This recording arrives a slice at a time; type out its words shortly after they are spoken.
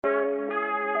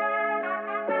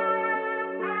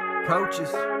Coaches.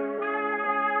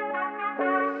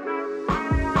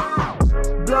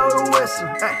 Blow the whistle,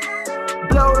 ay.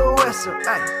 Blow the whistle,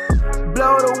 ay.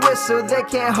 Blow the whistle, they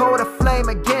can't hold a flame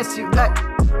against you, ay.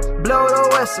 Blow the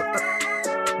whistle,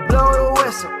 blow the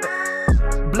whistle,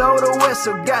 ay. Blow the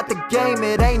whistle, got the game,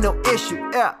 it ain't no issue,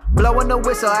 yeah. Blowing the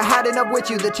whistle, I had enough with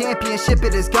you, the championship,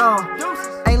 it is gone.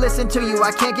 Ain't listen to you,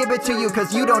 I can't give it to you,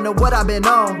 cause you don't know what I've been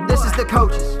on. This is the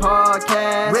Coaches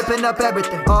Podcast, ripping up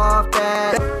everything off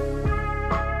that.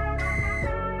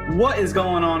 What is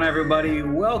going on, everybody?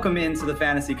 Welcome into the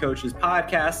Fantasy Coaches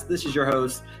Podcast. This is your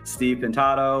host, Steve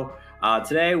Pintado.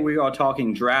 Today, we are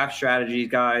talking draft strategies,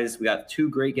 guys. We got two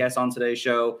great guests on today's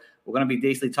show. We're going to be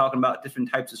basically talking about different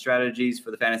types of strategies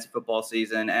for the fantasy football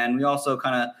season. And we also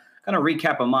kind of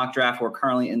recap a mock draft we're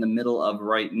currently in the middle of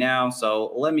right now.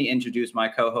 So let me introduce my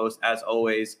co-host, as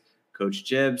always, Coach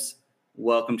Jibbs.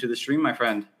 Welcome to the stream, my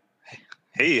friend.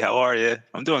 Hey, how are you?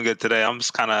 I'm doing good today. I'm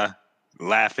just kind of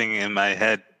laughing in my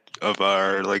head of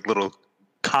our little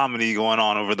comedy going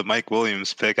on over the Mike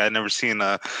Williams pick. I've never seen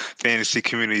a fantasy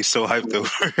community so hyped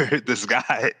over this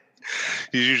guy.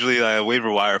 He's usually a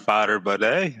waiver wire fodder, but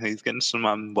hey, he's getting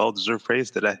some well-deserved praise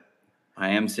today. I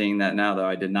am seeing that now, though.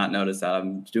 I did not notice that.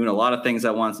 I'm doing a lot of things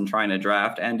at once and trying to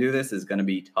draft and do this is going to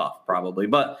be tough, probably.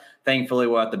 But thankfully,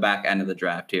 we're at the back end of the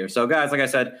draft here. So, guys, like I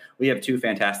said, we have two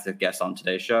fantastic guests on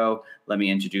today's show. Let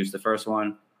me introduce the first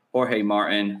one, Jorge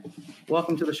Martin.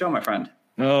 Welcome to the show, my friend.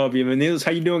 Oh, bienvenidos.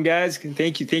 How you doing, guys?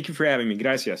 Thank you for having me.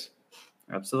 Gracias.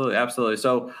 Absolutely.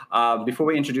 So before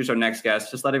we introduce our next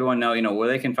guest, just let everyone know, where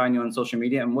they can find you on social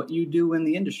media and what you do in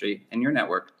the industry and your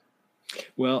network.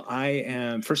 Well, I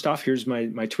am, first off, here's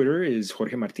my Twitter is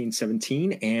Jorge Martin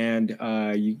 17, and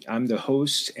I'm the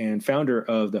host and founder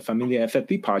of the Familia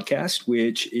FFB podcast,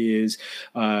 which is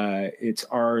it's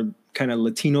our kind of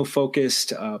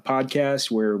Latino-focused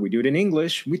podcast where we do it in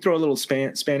English. We throw a little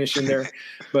Spanish in there,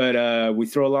 but we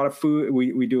throw a lot of food.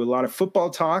 We do a lot of football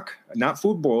talk, not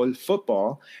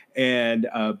football, and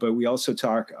but we also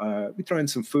talk. We throw in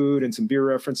some food and some beer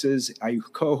references. I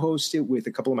co-host it with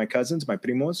a couple of my cousins, my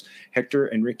primos, Hector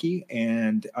and Ricky,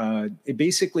 and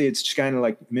it's just kind of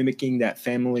like mimicking that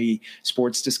family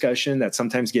sports discussion that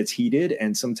sometimes gets heated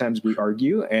and sometimes we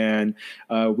argue, and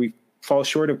we fall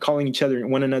short of calling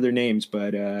one another names,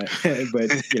 but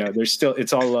there's still,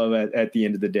 it's all love at the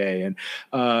end of the day. And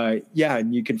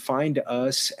and you can find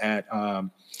us at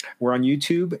we're on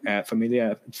YouTube at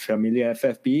Familia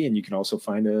FFB, and you can also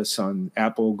find us on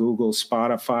Apple, Google,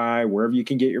 Spotify, wherever you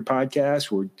can get your podcasts.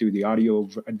 We'll do the audio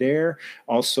there.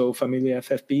 Also Familia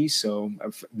FFB, so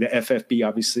the FFB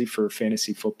obviously for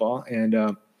fantasy football.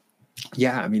 And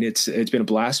it's been a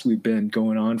blast. We've been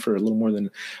going on for a little more than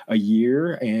a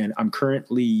year, and I'm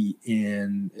currently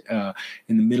in the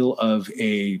middle of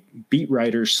a beat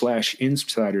writer /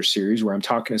 insider series where I'm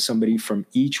talking to somebody from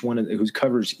who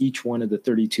covers each one of the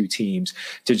 32 teams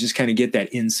to just kind of get that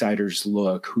insider's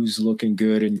look. Who's looking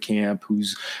good in camp?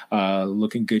 Who's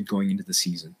looking good going into the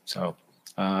season? So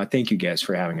thank you guys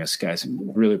for having us, guys.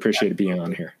 Really appreciate being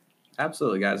on here.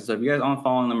 Absolutely, guys. So if you guys aren't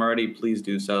following them already, please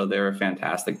do so. They're a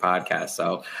fantastic podcast.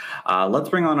 So let's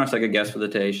bring on our second guest for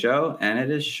today's show, and it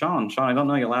is Sean. Sean, I don't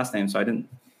know your last name, so I didn't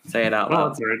say it out loud.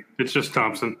 That's right. It's just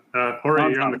Thompson.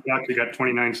 Jorge, you're on the clock. You got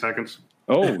 29 seconds.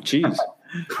 Oh, geez.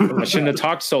 I shouldn't have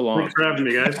talked so long. Thanks for having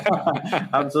me, guys.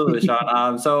 Absolutely,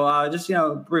 Sean. Just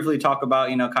briefly talk about,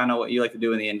 kind of what you like to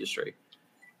do in the industry.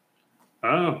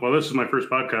 Well, this is my first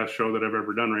podcast show that I've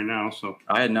ever done right now. So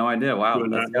I had no idea. Wow.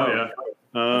 Let's go. Yeah.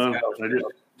 I just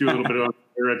do a little bit on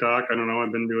Spirit Talk. I don't know.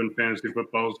 I've been doing fantasy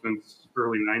football since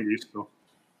early 90s, so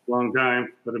long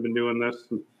time that I've been doing this.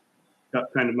 And got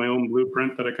kind of my own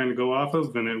blueprint that I kind of go off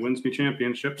of, and it wins me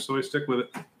championships, so I stick with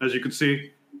it. As you can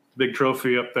see, big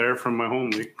trophy up there from my home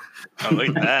league. I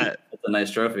like that. That's a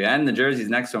nice trophy. And the jerseys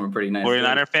next to them are pretty nice.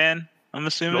 49er fan, I'm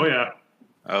assuming? Oh, yeah.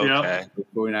 Okay. Yeah.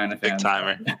 49er fan. Big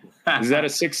timer. Is that a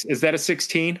 16? Is that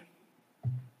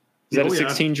a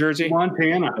 16 jersey?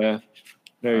 Montana. Yeah.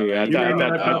 There you go.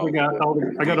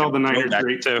 I got all the Niners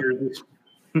great jerseys.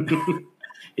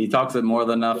 He talks it more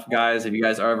than enough, guys. If you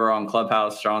guys are ever on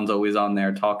Clubhouse, Sean's always on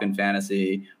there talking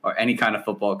fantasy or any kind of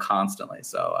football constantly.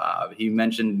 So he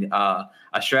mentioned a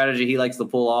strategy he likes to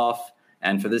pull off,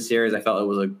 and for this series, I felt it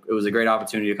was a great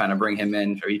opportunity to kind of bring him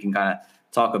in, so he can kind of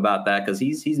talk about that, because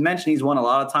he's mentioned he's won a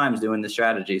lot of times doing this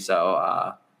strategy.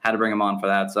 So had to bring him on for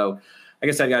that. So like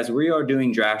I said, guys, we are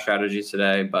doing draft strategies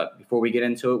today, but before we get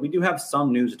into it, we do have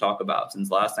some news to talk about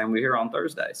since last time we were here on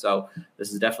Thursday. So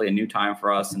this is definitely a new time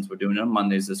for us since we're doing it on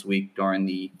Mondays this week during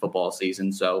the football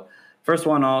season. So first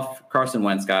one off, Carson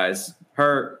Wentz, guys,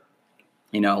 hurt.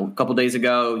 A couple days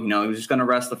ago, he was just going to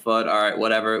rest the foot. All right,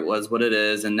 whatever, it was what it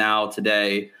is. And now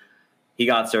today, he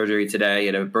got surgery today. He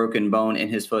had a broken bone in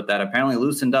his foot that apparently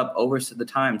loosened up over the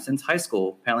time since high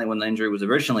school, apparently when the injury was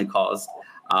originally caused.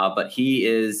 But he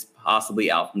is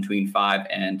possibly out between 5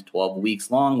 and 12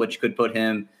 weeks long, which could put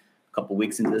him a couple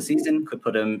weeks into the season, could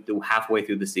put him halfway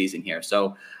through the season here.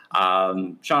 So,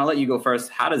 Sean, I'll let you go first.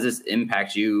 How does this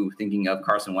impact you thinking of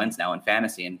Carson Wentz now in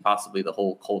fantasy and possibly the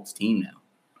whole Colts team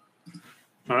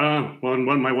now? Well,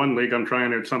 in my one league, I'm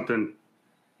trying out something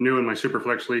new in my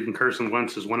Superflex league, and Carson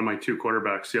Wentz is one of my 2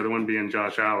 quarterbacks, the other one being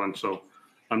Josh Allen. So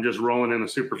I'm just rolling in the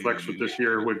Superflex with this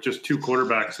year with just 2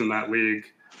 quarterbacks in that league.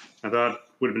 I thought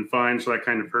would have been fine, so that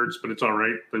kind of hurts, but it's all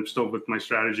right. I'm still with my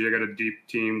strategy. I got a deep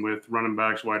team with running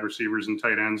backs, wide receivers, and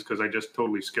tight ends because I just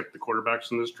totally skipped the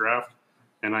quarterbacks in this draft.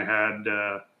 And I had,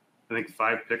 I think,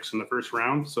 5 picks in the first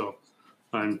round. So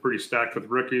I'm pretty stacked with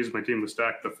rookies. My team was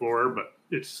stacked before, but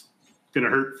it's going to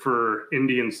hurt for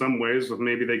Indy in some ways. If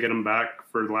maybe they get them back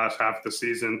for the last half of the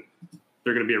season,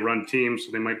 they're going to be a run team,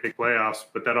 so they might make playoffs.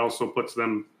 But that also puts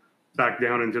them back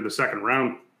down into the second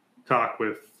round talk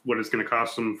with what it's going to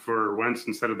cost them for Wentz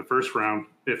instead of the first round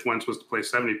if Wentz was to play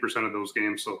 70% of those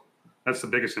games. So that's the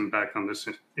biggest impact on this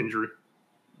injury.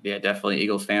 Yeah, definitely.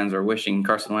 Eagles fans are wishing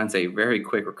Carson Wentz a very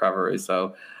quick recovery.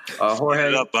 So,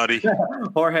 Jorge, up, buddy.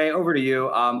 Jorge, over to you.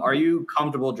 Are you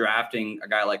comfortable drafting a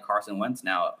guy like Carson Wentz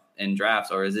now in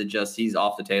drafts, or is it just he's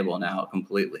off the table now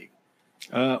completely?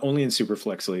 Only in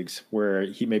Superflex leagues where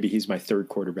he's my 3rd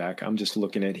quarterback. I'm just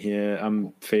looking at him.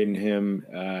 I'm fading him.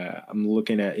 I'm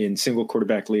looking at in single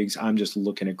quarterback leagues. I'm just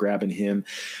looking at grabbing him,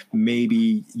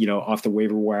 maybe off the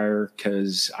waiver wire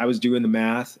because I was doing the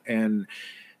math and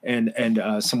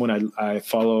someone I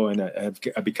follow and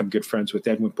I've become good friends with,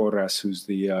 Edwin Porras, who's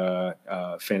the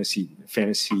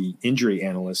fantasy injury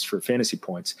analyst for Fantasy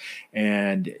Points,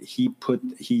 and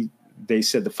they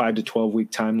said the 5 to 12 week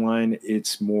timeline,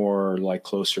 it's more like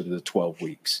closer to the 12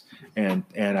 weeks. And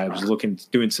I was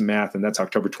doing some math, and that's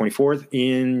October 24th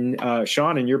in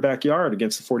Sean, in your backyard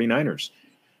against the 49ers.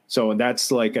 So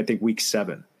that's like, I think week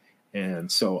 7.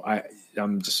 And so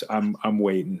I'm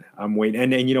waiting.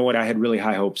 And you know what? I had really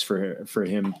high hopes for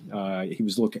him. He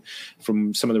was looking,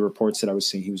 from some of the reports that I was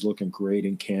seeing, he was looking great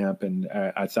in camp. And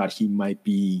I thought he might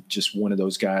be just one of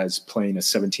those guys playing a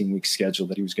 17-week schedule,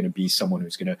 that he was going to be someone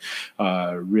who's going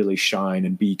to really shine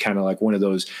and be kind of like one of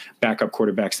those backup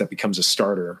quarterbacks that becomes a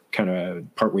starter kind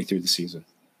of partway through the season.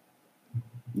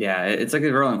 Yeah, it's like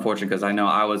real unfortunate because I know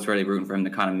I was really rooting for him to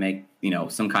kind of make,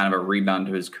 some kind of a rebound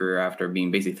to his career after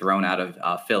being basically thrown out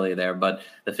of Philly there. But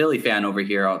the Philly fan over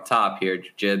here on top here,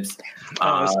 Jibs.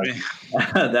 That's me.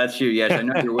 That's you. Yes, I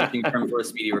know you're wishing for him for a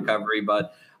speedy recovery.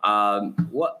 But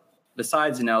what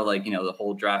besides, the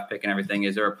whole draft pick and everything,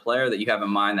 is there a player that you have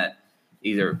in mind that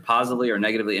either positively or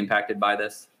negatively impacted by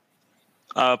this?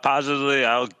 Positively,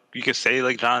 you could say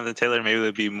like Jonathan Taylor. Maybe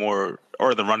there'd be more,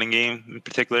 or the running game in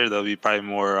particular, they'll be probably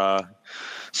more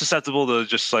susceptible to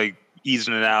just like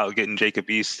easing it out, getting Jacob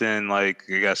Easton, like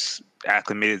I guess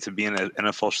acclimated to being an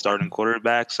NFL starting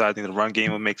quarterback. So I think the run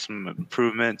game will make some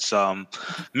improvements.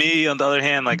 Me, on the other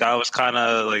hand, like I was kind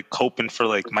of like hoping for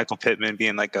like Michael Pittman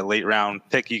being like a late round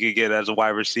pick you could get as a wide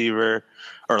receiver,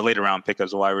 or a later round pick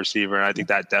as a wide receiver. And I think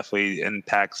that definitely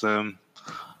impacts him.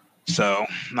 So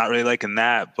not really liking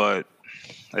that, but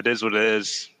it is what it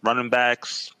is. Running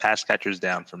backs, pass catchers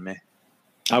down for me.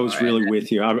 I was really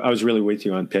with you. I was really with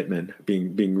you on Pittman,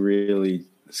 being really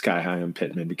sky high on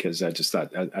Pittman, because I just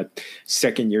thought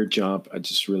second year jump. I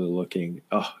just really looking.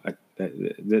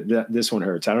 This one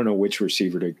hurts. I don't know which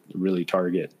receiver to really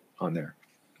target on there.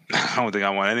 I don't think I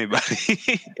want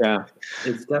anybody. Yeah,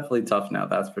 it's definitely tough now,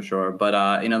 that's for sure. But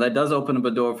that does open up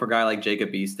a door for a guy like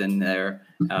Jacob Easton there.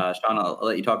 Sean, I'll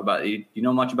let you talk about it. You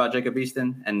know much about Jacob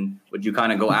Easton, and would you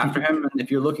kind of go after him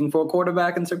if you're looking for a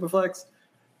quarterback in Superflex?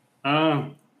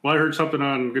 Well, I heard something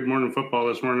on Good Morning Football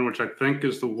this morning, which I think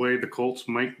is the way the Colts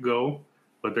might go,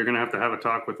 but they're going to have a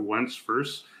talk with Wentz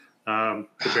first. The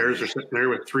Bears are sitting there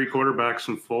with 3 quarterbacks,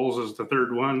 and Foles is the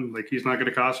 3rd one. Like, he's not going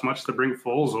to cost much to bring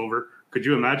Foles over. Could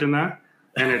you imagine that?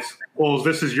 And it's, Foles,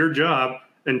 this is your job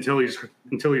until he's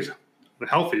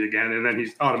healthy again, and then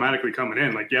he's automatically coming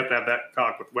in. Like, you have to have that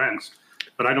talk with Wentz.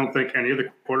 But I don't think any of the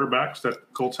quarterbacks that the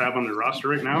Colts have on their roster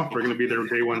right now are going to be their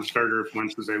day one starter if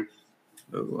Wentz is out.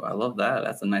 Ooh, I love that.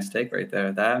 That's a nice take right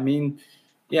there.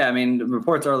 The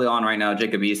reports early on right now,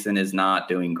 Jacob Easton is not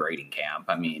doing great in camp.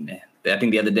 I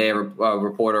think the other day a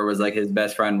reporter was like his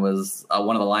best friend was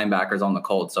one of the linebackers on the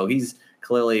Colts. So he's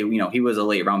clearly, he was a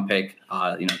late round pick,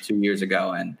 2 years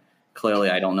ago. And clearly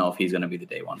I don't know if he's going to be the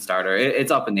day one starter.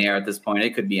 It's up in the air at this point.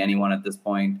 It could be anyone at this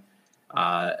point. We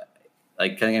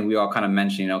all kind of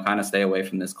mentioned, kind of stay away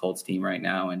from this Colts team right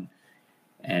now. And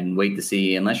and wait to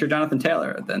see. Unless you're Jonathan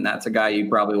Taylor, then that's a guy you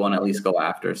probably want to at least go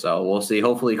after. So we'll see.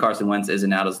 Hopefully Carson Wentz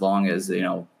isn't out as long as,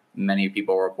 many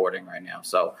people are reporting right now.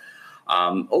 So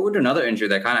over to another injury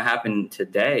that kind of happened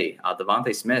today.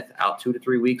 Devontae Smith out 2 to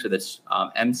 3 weeks with its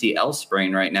MCL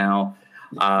sprain right now.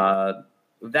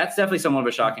 That's definitely somewhat of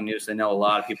a shocking news. I know a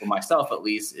lot of people, myself at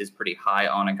least, is pretty high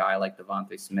on a guy like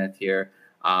Devontae Smith here.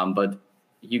 But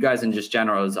you guys in just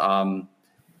general,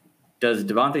 does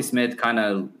Devontae Smith kind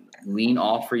of lean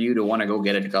off for you to want to go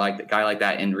get a guy like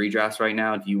that in redrafts right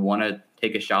now? Do you want to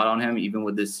take a shot on him even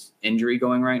with this injury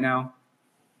going right now?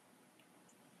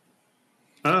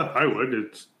 I would.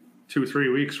 It's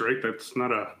 2-3 weeks, right? That's not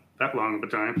that long of a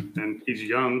time, and he's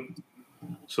young,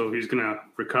 so he's going to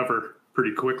recover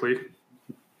pretty quickly.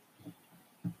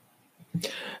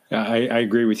 I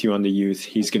agree with you on the youth.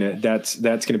 That's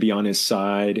gonna be on his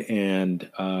side, and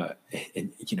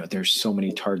there's so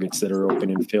many targets that are open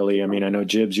in Philly. I mean, I know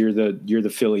Jibbs, you're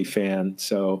the Philly fan,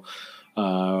 so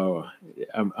I'm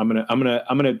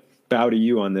gonna bow to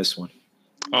you on this one.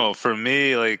 Oh, for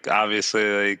me,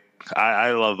 obviously,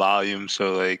 I love volume.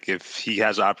 So if he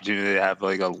has an opportunity to have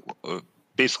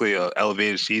basically a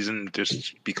elevated season,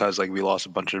 just because we lost a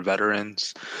bunch of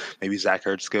veterans, maybe Zach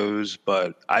Ertz goes,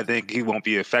 but I think he won't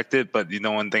be affected. But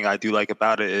one thing I do like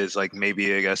about it is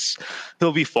maybe I guess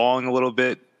he'll be falling a little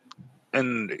bit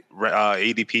in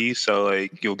ADP, so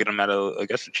you'll get him at a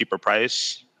cheaper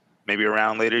price, maybe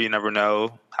around later. You never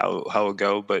know how it'll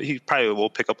go, but he probably will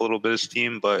pick up a little bit of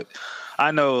steam. But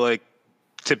I know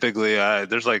typically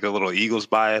there's a little Eagles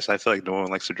bias. I feel like no one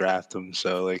likes to draft him,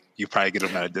 so you probably get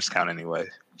him at a discount anyway.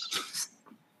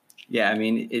 Yeah, I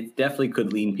mean, it definitely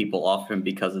could lean people off him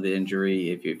because of the injury.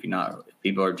 If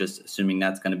people are just assuming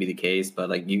that's going to be the case. But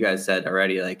like you guys said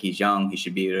already, he's young, he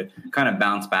should be able to kind of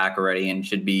bounce back already, and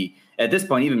should be at this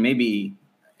point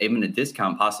even a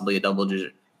discount, possibly a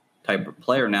double-digit type of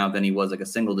player now than he was a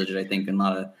single-digit. I think in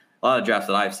a lot of drafts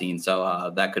that I've seen.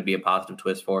 So that could be a positive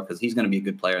twist for, because he's going to be a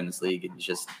good player in this league. It's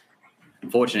just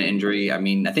unfortunate injury. I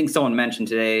mean, I think someone mentioned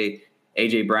today,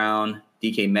 A.J. Brown,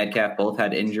 DK Metcalf both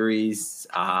had injuries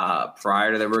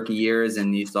prior to their rookie years,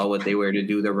 and you saw what they were to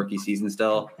do their rookie season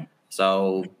still.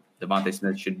 So Devontae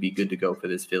Smith should be good to go for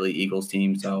this Philly Eagles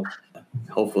team. So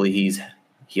hopefully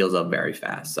heals up very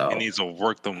fast. So he needs to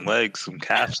work them legs, some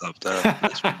calves up though.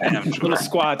 That's for damn sure. Little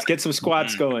squats, get some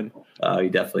squats going. He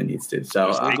definitely needs to.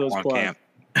 So camp.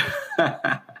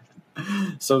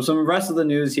 So some rest of the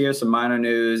news here, some minor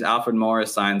news. Alfred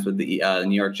Morris signs with the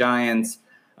New York Giants.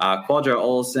 Quadra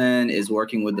Olson is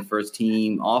working with the first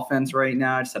team offense right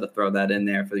now. I just had to throw that in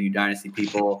there for you Dynasty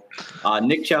people.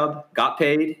 Nick Chubb got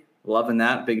paid. Loving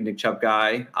that. Big Nick Chubb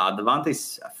guy.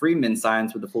 Devontae Freeman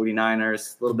signs with the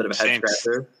 49ers. A little bit of a head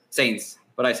scratcher. Saints.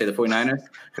 What did I say? The 49ers?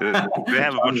 They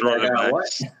have a bunch of running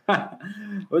backs.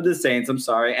 With the Saints, I'm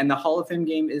sorry. And the Hall of Fame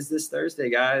game is this Thursday,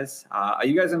 guys. Are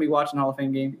you guys going to be watching the Hall of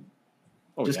Fame game?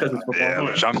 Just because it's football?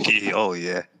 Yeah, junkie. Oh,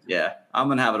 yeah. Yeah. I'm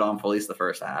going to have it on for at least the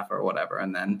first half or whatever.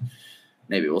 And then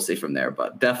maybe we'll see from there.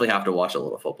 But definitely have to watch a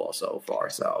little football so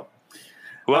far. So,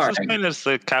 who else is playing this?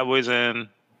 The Cowboys and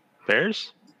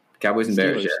Bears? Cowboys and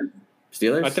Bears, yeah.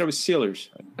 Steelers? I thought it was Steelers.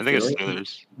 I think it's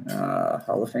Steelers.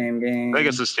 Hall of Fame game. I think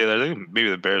it's the Steelers. I think maybe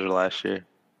the Bears were last year.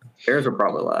 Bears were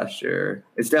probably last year.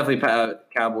 It's definitely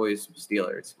Cowboys,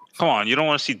 Steelers. Come on, you don't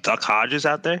want to see Duck Hodges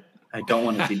out there? I don't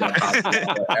want to see Duck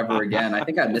Hodges ever again. I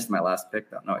think I missed my last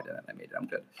pick, though. No, I didn't. I made it. I'm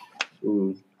good.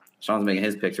 Ooh, Sean's making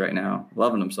his picks right now.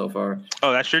 Loving them so far.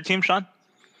 Oh, that's your team, Sean?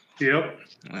 Yep.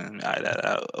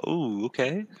 Ooh,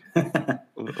 okay.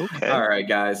 Okay. All right,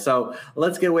 guys. So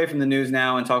let's get away from the news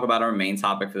now and talk about our main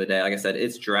topic for the day. Like I said,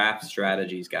 it's draft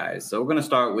strategies, guys. So we're going to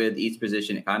start with each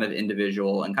position, kind of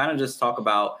individual, and kind of just talk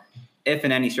about if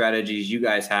and any strategies you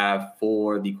guys have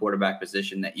for the quarterback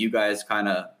position that you guys kind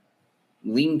of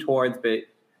lean towards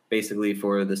basically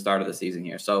for the start of the season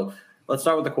here. So let's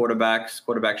start with the quarterback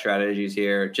strategies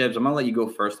here. Jibbs, I'm going to let you go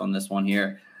first on this one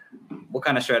here. What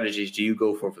kind of strategies do you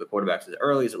go for the quarterbacks? Is it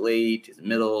early? Is it late? Is it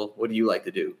middle? What do you like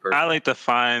to do personally? I like to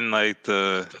find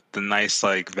the nice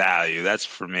value. That's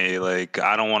for me. I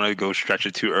don't want to go stretch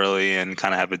it too early and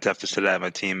kind of have a deficit at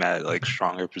my team at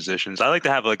stronger positions. I like to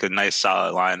have a nice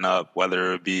solid lineup,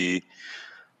 whether it be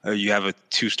you have a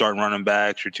 2 starting running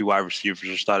backs or 2 wide receivers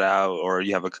to start out, or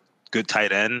you have a good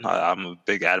tight end. I'm a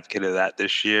big advocate of that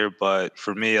this year. But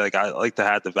for me, I like to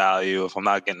have the value. If I'm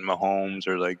not getting Mahomes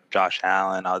or Josh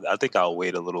Allen, I think I'll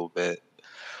wait a little bit.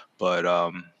 But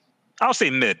I'll say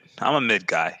mid. I'm a mid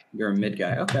guy. You're a mid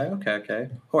guy. Okay.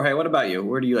 Jorge, what about you?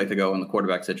 Where do you like to go in the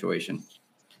quarterback situation?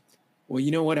 Well,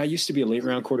 you know what? I used to be a late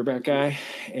round quarterback guy,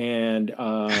 and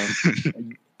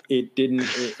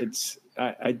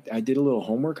I did a little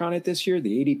homework on it this year.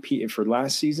 The ADP for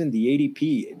last season,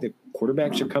 the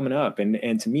quarterbacks are coming up.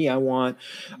 And to me, I want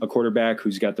a quarterback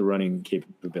who's got the running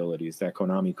capabilities, that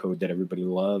Konami code that everybody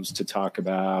loves to talk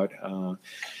about.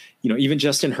 Even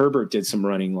Justin Herbert did some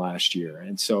running last year.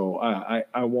 And so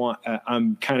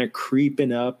I'm kind of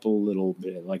creeping up a little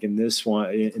bit, like in this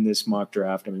mock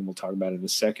draft. I mean, we'll talk about it in a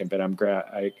second, but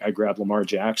I grabbed Lamar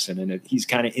Jackson, and he's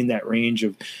kind of in that range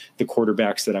of the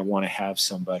quarterbacks that I want to have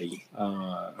somebody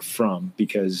from,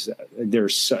 because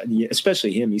there's,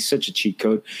 especially him, he's such a cheat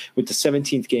code. With the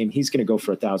 17th game, he's going to go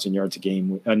for 1,000 yards a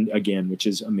game again, which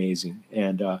is amazing.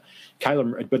 And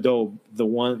Kyler, but though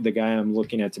the guy I'm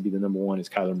looking at to be the number one is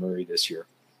Kyler Murray this year.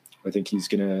 I think he's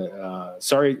gonna.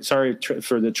 Sorry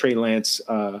for the Trey Lance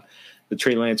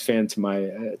fan to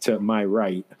my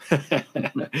right.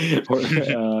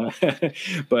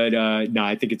 But no,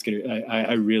 I think it's gonna.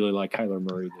 I really like Kyler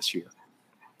Murray this year.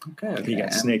 Okay. He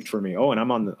got snaked for me. Oh, and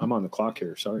I'm on the clock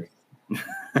here. Sorry.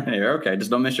 You're okay. Just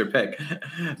don't miss your pick.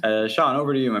 Sean,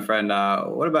 over to you, my friend.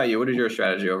 What about you? What is your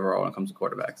strategy overall when it comes to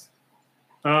quarterbacks?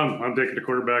 I'm taking the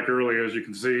quarterback early, as you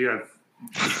can see. I've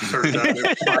started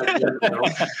that 5 years ago.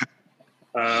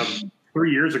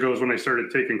 3 years ago is when I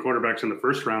started taking quarterbacks in the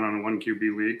first round on a 1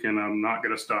 QB league, and I'm not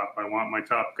going to stop. I want my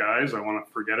top guys. I want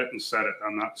to forget it and set it.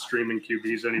 I'm not streaming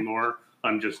QBs anymore.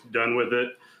 I'm just done with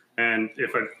it. And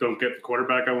if I don't get the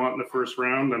quarterback I want in the first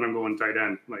round, then I'm going tight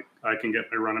end. Like, I can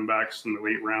get my running backs in the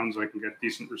late rounds. I can get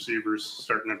decent receivers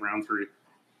starting at round 3.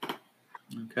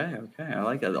 Okay. I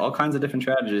like it. All kinds of different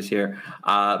strategies here.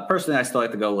 Personally, I still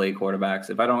like to go late quarterbacks.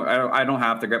 If I don't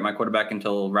have to get my quarterback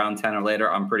until round 10 or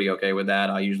later, I'm pretty okay with that.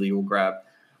 I usually will grab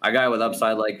a guy with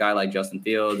upside, like a guy like Justin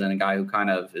Fields, and a guy who kind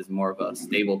of is more of a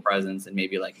stable presence, and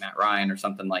maybe like Matt Ryan or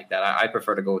something like that. I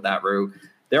prefer to go with that route.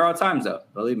 There are times, though,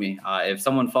 believe me, if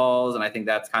someone falls, and I think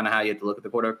that's kind of how you have to look at the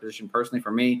quarterback position. Personally,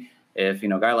 for me, if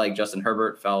a guy like Justin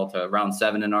Herbert fell to round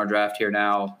 7 in our draft here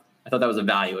now, I thought that was a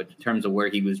value in terms of where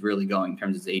he was really going in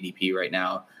terms of his ADP right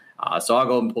now. So I'll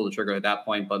go and pull the trigger at that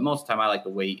point. But most of the time, I like to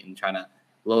wait and try to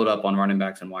load up on running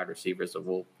backs and wide receivers that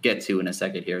we'll get to in a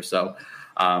second here. So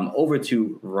over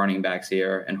to running backs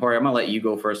here. And Jorge, I'm going to let you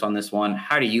go first on this one.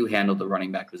 How do you handle the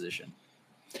running back position?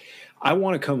 I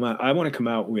want to come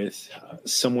out with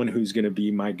someone who's going to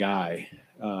be my guy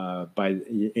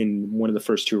in one of the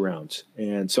first 2 rounds.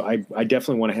 And so I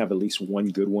definitely want to have at least one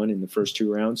good one in the first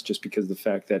 2 rounds, just because of the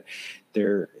fact that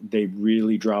they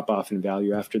really drop off in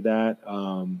value after that.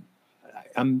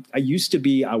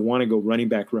 I want to go running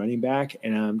back,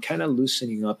 and I'm kind of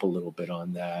loosening up a little bit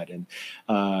on that. And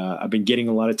I've been getting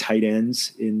a lot of tight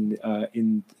ends in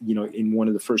one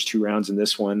of the first 2 rounds. In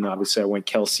this one, obviously I went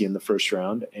Kelsey in the first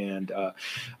round, and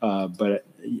but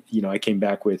I came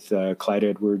back with Clyde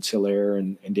Edwards-Helaire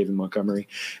and David Montgomery,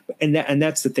 and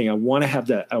that's the thing. I want to have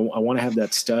that. I want to have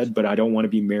that stud, but I don't want to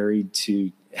be married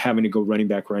to having to go running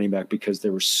back, because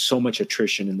there was so much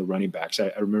attrition in the running backs.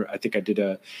 I remember, I think I did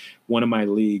one of my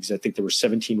leagues. I think there were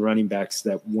 17 running backs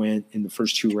that went in the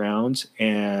first 2 rounds,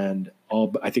 and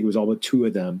I think it was all but 2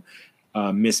 of them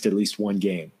missed at least one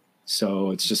game.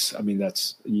 So it's just, I mean,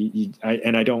 that's,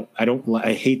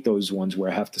 I hate those ones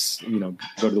where I have to,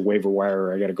 go to the waiver wire,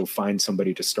 or I got to go find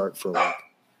somebody to start for a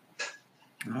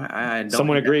week.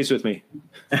 Someone agrees with me.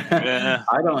 Yeah,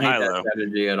 I don't hate that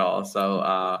strategy at all.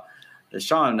 So,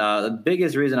 Sean, the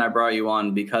biggest reason I brought you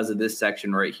on because of this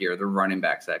section right here, the running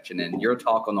back section, and your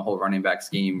talk on the whole running back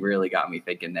scheme really got me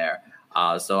thinking there.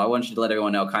 So I want you to let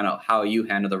everyone know kind of how you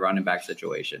handle the running back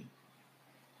situation.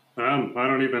 I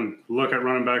don't even look at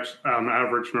running backs on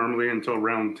average normally until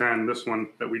round 10. This one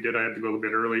that we did, I had to go a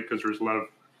bit early because there's a lot of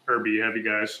RB heavy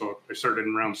guys. So I started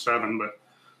in round 7, but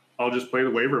I'll just play the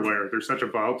waiver wire. There's such a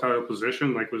volatile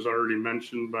position, like was already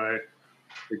mentioned by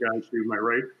the guy to my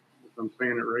right. If I'm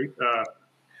saying it right,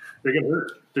 they get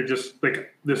hurt. They're just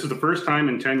like, this is the first time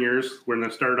in 10 years when I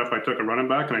started up, I took a running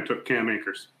back and I took Cam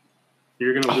Akers.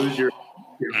 You're going to lose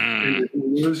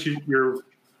your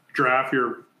draft,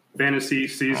 your fantasy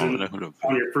season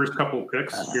on your first couple of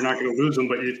picks. You're not going to lose them,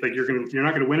 but you're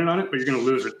not going to win it on it, but you're going to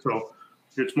lose it. So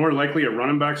it's more likely a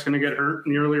running back's going to get hurt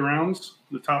in the early rounds,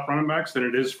 the top running backs, than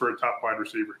it is for a top wide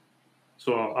receiver.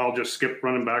 So I'll just skip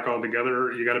running back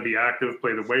altogether. You got to be active,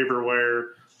 play the waiver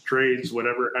wire, trades,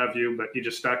 whatever have you, but you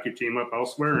just stack your team up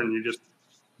elsewhere and you just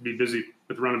be busy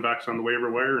with running backs on the waiver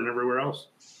wire and everywhere else.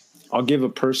 I'll give a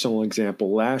personal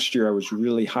example. Last year, I was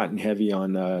really hot and heavy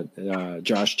on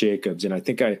Josh Jacobs. And I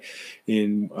think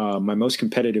in my most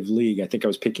competitive league, I think I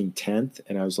was picking 10th.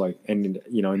 And I was like, in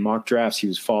mock drafts, he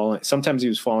was falling. Sometimes he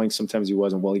was falling, sometimes he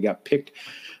wasn't. Well, he got picked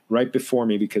right before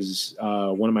me because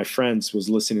one of my friends was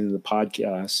listening to the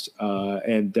podcast.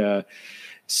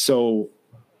 So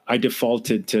I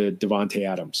defaulted to Devontae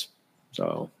Adams.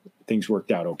 So things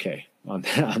worked out okay on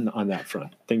that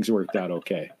front. Things worked out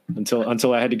okay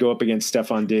until I had to go up against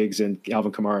Stephon Diggs and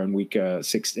Alvin Kamara in week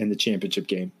 6 in the championship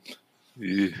game.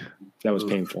 Yeah. That was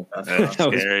painful. That's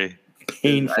scary.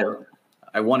 Painful.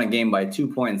 I won a game by 2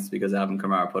 points because Alvin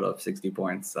Kamara put up 60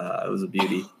 points. It was a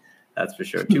beauty. That's for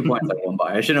sure. 2 points I won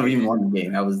by. I shouldn't have even won the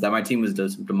game. My team was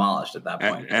just demolished at that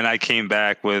point. And I came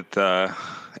back with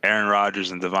Aaron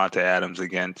Rodgers and Devontae Adams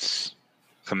against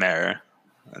Kamara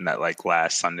in that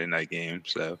last Sunday night game.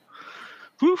 So,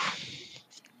 whew.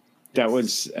 That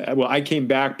was I came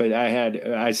back, but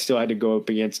I still had to go up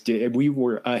against. We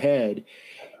were ahead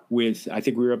with, I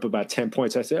think we were up about 10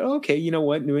 points. I said, okay, you know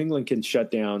what? New England can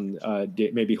shut down,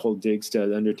 maybe hold Diggs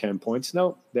to under 10 points.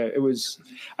 No, I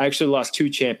actually lost 2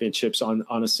 championships on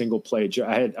a single play.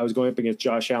 I was going up against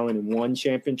Josh Allen in 1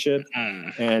 championship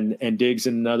and Diggs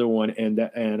in another one. And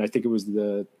I think it was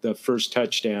the first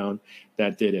touchdown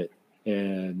that did it.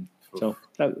 And so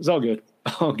that was all good.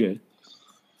 All good.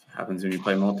 Happens when you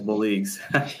play multiple leagues.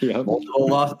 Yeah. Multiple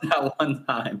losses at one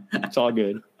time. It's all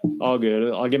good. All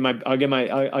good. I'll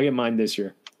get mine this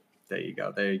year. There you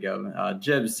go.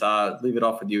 Jibs, leave it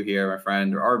off with you here, my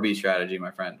friend. RB strategy,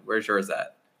 my friend. Where's yours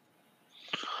at?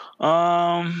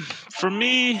 For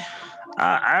me,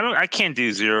 I can't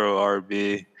do 0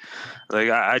 RB.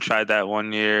 I tried that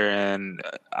one year, and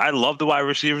I love the wide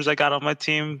receivers I got on my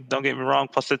team. Don't get me wrong,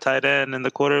 plus the tight end and the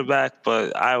quarterback,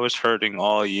 but I was hurting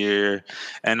all year,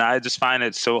 and I just find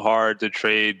it so hard to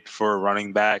trade for a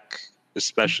running back,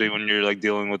 especially when you're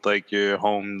dealing with your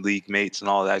home league mates and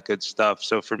all that good stuff.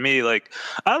 So for me,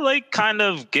 I like kind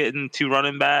of getting 2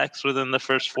 running backs within the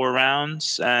first 4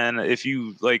 rounds, and if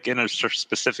you in a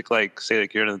specific say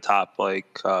you're in the top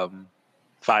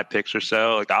 5 picks or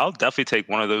so, I'll definitely take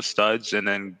one of those studs and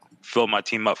then fill my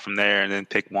team up from there, and then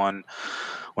pick one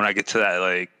when I get to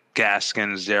that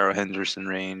Gaskins, Darrell Henderson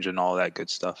range and all that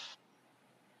good stuff.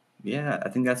 Yeah, I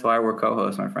think that's why we're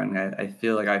co-hosts, my friend. I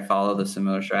feel like I follow the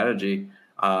similar strategy.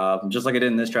 Just like I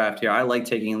did in this draft here, I like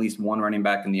taking at least 1 running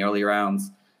back in the early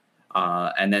rounds,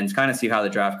 and then kind of see how the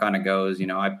draft kind of goes.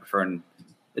 I prefer,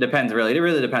 it depends really. It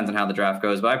really depends on how the draft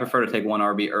goes, but I prefer to take 1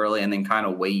 RB early and then kind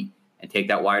of wait and take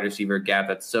that wide receiver gap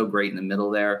that's so great in the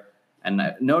middle there. And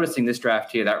noticing this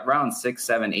draft here, that round 6,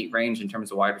 7, 8 range in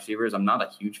terms of wide receivers, I'm not a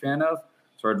huge fan of.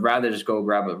 So I'd rather just go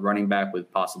grab a running back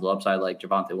with possible upside like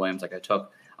Javonte Williams, like I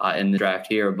took in the draft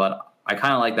here. But I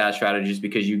kind of like that strategy just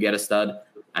because you get a stud,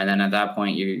 and then at that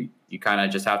point you kind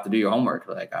of just have to do your homework.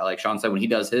 Like Sean said, when he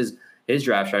does his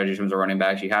draft strategy in terms of running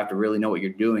backs, you have to really know what you're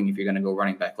doing if you're going to go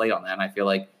running back late on that. And I feel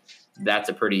like that's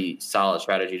a pretty solid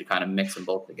strategy to kind of mix them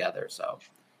both together. So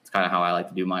kind of how I like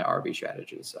to do my RB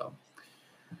strategy. So,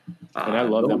 and I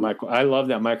love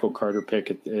that Michael Carter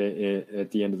pick at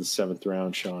the end of the 7th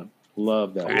round, Sean.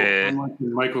 Love that. Yeah. I'm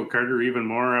liking Michael Carter even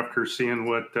more after seeing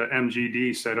what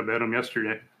MGD said about him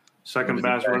yesterday. Second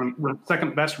best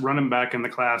running back in the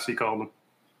class, he called him.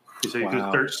 He said he's going to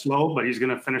start slow, but he's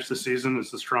going to finish the season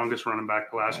as the strongest running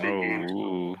back the last 8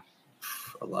 games.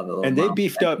 I love it. And they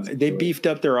beefed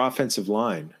up their offensive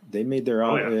line. They made their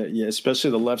especially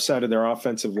the left side of their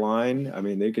offensive line. I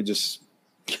mean, they could just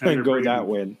go that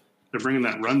way. They're bringing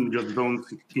that run zone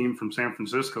team from San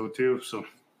Francisco too. So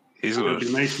he's going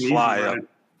to fly up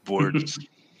boards.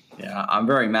 Yeah, I'm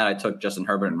very mad. I took Justin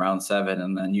Herbert in round 7,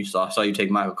 and then saw you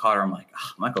take Michael Carter. I'm like,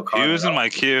 Michael Carter. He was in my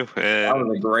queue. That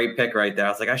was a great pick right there. I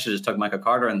was like, I should just took Michael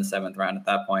Carter in the 7th round at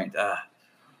that point.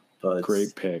 But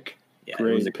great pick. Yeah,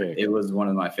 great pick. It was one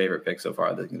of my favorite picks so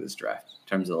far in this draft in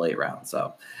terms of the late round.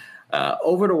 So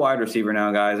over to wide receiver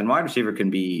now, guys. And wide receiver can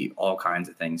be all kinds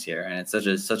of things here. And it's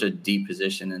such a deep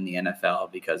position in the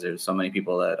NFL because there's so many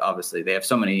people that obviously they have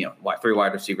so many 3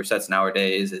 wide receiver sets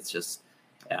nowadays. It's just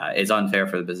it's unfair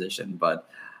for the position. But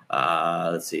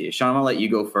let's see. Sean, I'm going to let you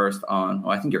go first on –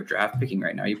 I think you're draft picking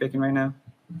right now. Are you picking right now?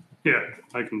 Yeah,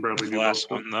 I can probably do the last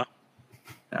one, though.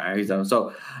 All right,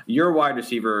 so your wide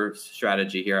receiver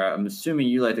strategy here, I'm assuming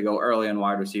you like to go early on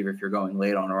wide receiver if you're going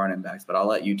late on running backs, but I'll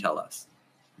let you tell us.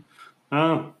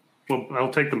 Well,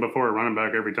 I'll take them before a running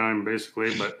back every time,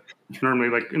 basically. But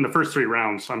normally, in the first 3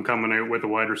 rounds, I'm coming out with a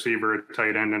wide receiver, a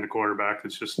tight end, and a quarterback.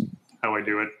 It's just how I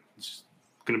do it. It's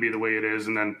going to be the way it is.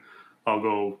 And then I'll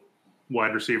go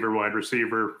wide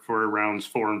receiver for rounds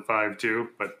 4 and 5 too.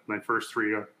 But my first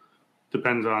 3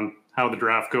 depends on how the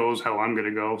draft goes, how I'm going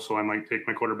to go. So I might take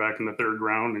my quarterback in the 3rd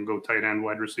round and go tight end,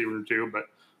 wide receiver too. But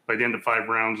by the end of 5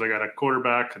 rounds, I got a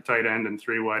quarterback, a tight end, and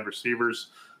 3 wide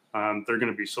receivers. They're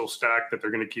going to be so stacked that they're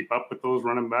going to keep up with those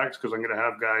running backs because I'm going to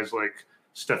have guys like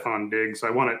Stephon Diggs. I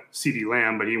wanted CeeDee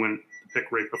Lamb, but he went to pick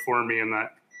right before me in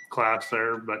that class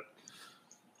there. But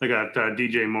They got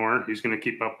DJ Moore. He's going to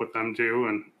keep up with them too.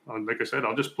 And like I said,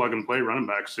 I'll just plug and play running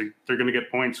backs. So they're going to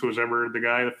get points. Whoever the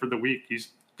guy for the week, he's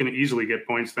going to easily get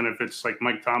points than if it's like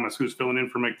Mike Thomas, who's filling in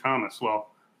for Mike Thomas. Well,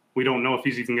 we don't know if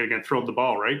he's even going to get thrown the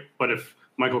ball, right? But if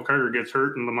Michael Carter gets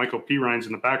hurt and the Michael P. Ryan's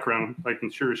in the background, I can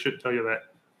sure as shit tell you that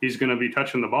he's going to be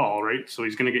touching the ball, right? So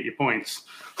he's going to get you points.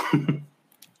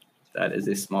 That is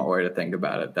a smart way to think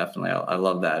about it. Definitely. I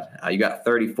love that. You got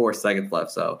 34 seconds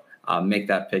left, so make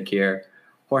that pick here.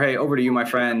 Jorge, over to you, my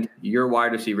friend. Your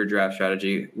wide receiver draft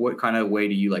strategy. What kind of way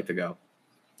do you like to go?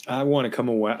 I want to come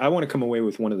away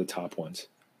with one of the top ones.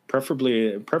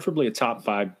 Preferably a top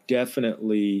 5,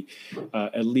 definitely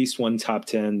at least one top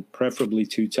 10, preferably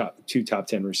two top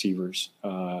 10 receivers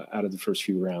out of the first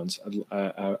few rounds.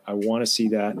 I want to see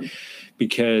that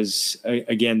because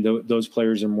again, those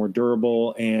players are more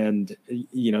durable, and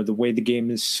the way the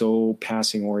game is so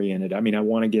passing oriented. I mean, I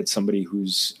want to get somebody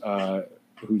who's the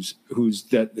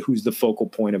focal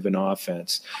point of an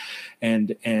offense.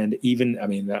 And even, I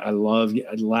mean, I love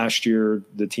last year,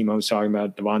 the team I was talking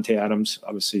about, Devontae Adams,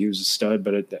 obviously he was a stud,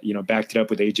 but backed it up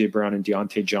with AJ Brown and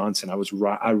Deontay Johnson.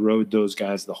 I rode those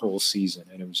guys the whole season,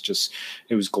 and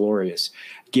it was glorious.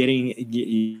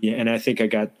 And I think I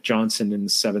got Johnson in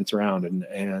the 7th round,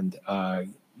 and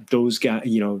those guys,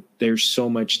 there's so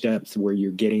much depth where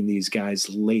you're getting these guys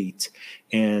late,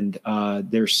 and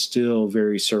they're still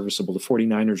very serviceable. The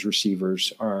 49ers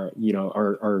receivers are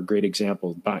a great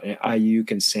example. Ayuk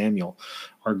and Samuel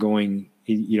are going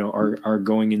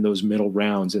in those middle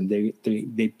rounds, and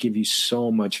they give you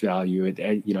so much value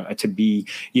to be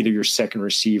either your second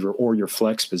receiver or your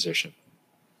flex position.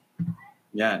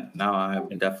 Yeah, no, I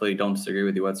definitely don't disagree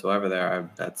with you whatsoever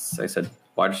there. Like I said,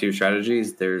 wide receiver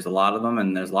strategies, there's a lot of them,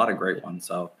 and there's a lot of great ones.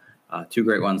 So 2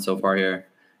 great ones so far here.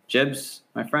 Jibs,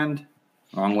 my friend.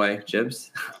 Wrong way,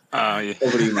 Jibs. Yeah.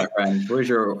 Over to you, my friend. Where's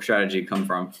your strategy come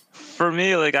from? For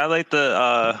me, I like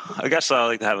to I guess I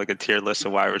like to have a tier list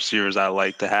of wide receivers I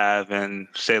like to have, and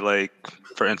say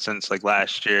for instance,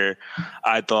 last year,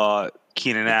 I thought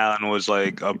Keenan Allen was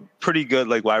a pretty good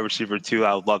wide receiver too.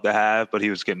 I would love to have, but he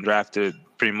was getting drafted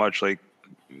pretty much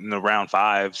in the round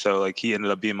 5, so he ended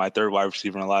up being my 3rd wide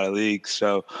receiver in a lot of leagues.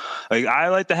 So I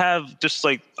like to have just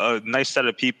a nice set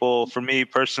of people. For me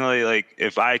personally,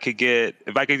 if I could get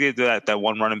that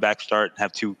one running back start and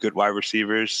have 2 good wide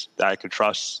receivers that I could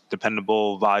trust,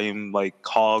 dependable volume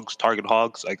target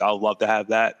hogs, I'll love to have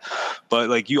that.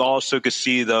 But you also could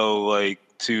see though,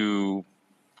 to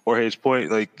Jorge's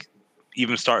point,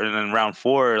 even starting in round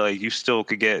 4, you still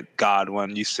could get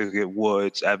Godwin, you still get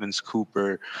Woods, Evans,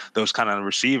 Cooper, those kind of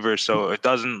receivers. So it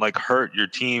doesn't hurt your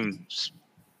team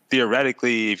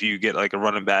theoretically if you get a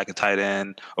running back, a tight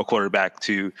end, a quarterback,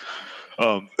 to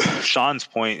Sean's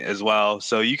point as well.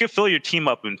 So you can fill your team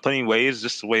up in plenty of ways,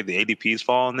 just the way the ADP's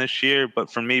fallen this year. But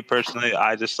for me personally,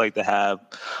 I like to have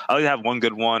one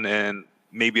good one and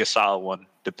maybe a solid one,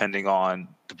 depending on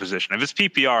the position. If it's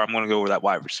PPR, I'm going to go with that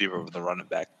wide receiver over the running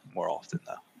back more often,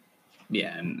 though.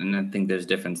 Yeah, and I think there's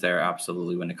difference there,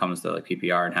 absolutely, when it comes to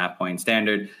PPR and half-point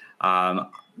standard.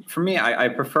 For me, I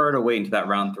prefer to wait into that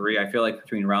round 3. I feel like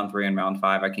between round 3 and round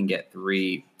 5, I can get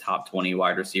 3 top 20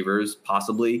 wide receivers,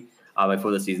 possibly,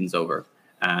 before the season's over.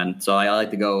 And so I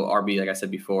like to go RB, like I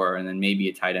said before, and then maybe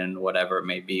a tight end, whatever it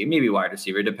may be, maybe wide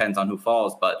receiver. It depends on who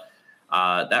falls, but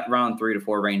that round 3 to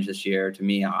 4 range this year, to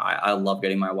me, I love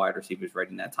getting my wide receivers right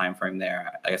in that time frame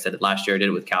there. Like I said, last year I did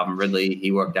it with Calvin Ridley.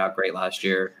 He worked out great last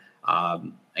year.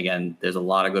 Again, there's a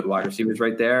lot of good wide receivers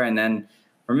right there. And then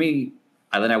for me,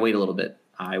 I wait a little bit.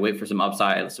 I wait for some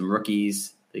upside, some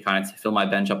rookies. They kind of fill my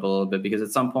bench up a little bit, because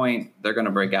at some point they're going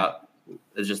to break out.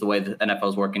 It's just the way the NFL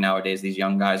is working nowadays. These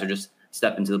young guys are just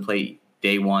stepping to the plate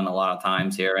day one a lot of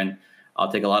times here. And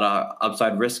I'll take a lot of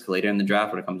upside risk later in the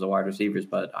draft when it comes to wide receivers,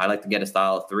 but I like to get a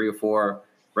style of 3 or 4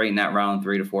 right in that round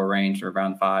 3 to 4 range, or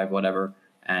round 5, whatever,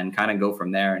 and kind of go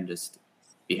from there and just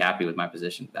be happy with my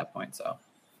position at that point. So,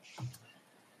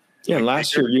 yeah,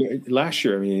 last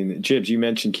year, I mean, Jibs, you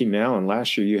mentioned Keenan Allen.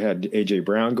 Last year, you had AJ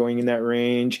Brown going in that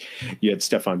range. You had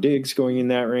Stephon Diggs going in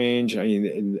that range. I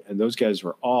mean, and those guys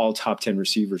were all top 10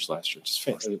 receivers last year.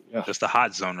 Just a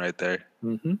hot zone right there.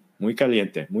 Mm-hmm. Muy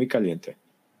caliente, muy caliente.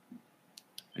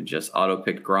 I just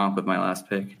auto-picked Gronk with my last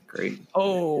pick. Great.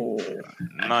 Oh.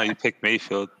 No, you picked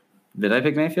Mayfield. Did I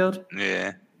pick Mayfield?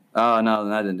 Yeah. Oh, no,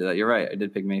 I didn't do that. You're right. I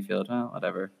did pick Mayfield. Oh,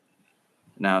 whatever.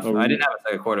 Now, I didn't have a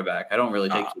second quarterback. I don't really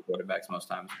take 2 quarterbacks most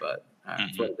times, but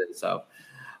that's what it is. So,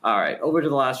 all right, over to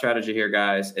the last strategy here,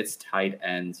 guys. It's tight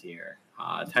ends here.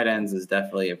 Tight ends is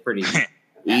definitely a pretty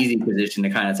easy position to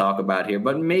kind of talk about here,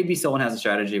 but maybe someone has a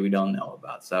strategy we don't know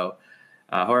about. So,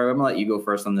 Jorge, I'm going to let you go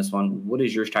first on this one. What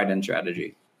is your tight end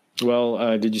strategy?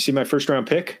 Well, did you see my first round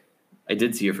pick? I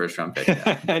did see your first round pick.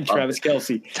 Travis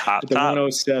Kelce, Top.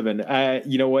 107.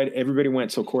 You know what? Everybody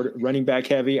went so running back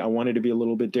heavy. I wanted to be a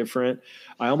little bit different.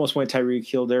 I almost went Tyreek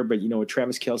Hill there, but with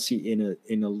Travis Kelce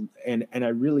and I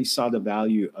really saw the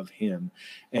value of him.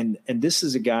 And this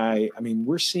is a guy. I mean,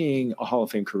 we're seeing a Hall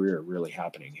of Fame career really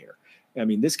happening here. I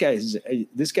mean, this guy.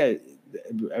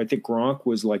 I think Gronk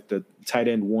was like the tight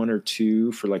end 1 or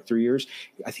 2 for like 3 years.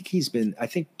 I think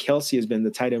Kelce has been the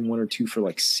tight end 1 or 2 for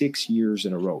like 6 years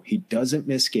in a row. He doesn't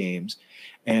miss games,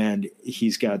 and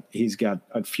he's got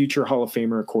a future Hall of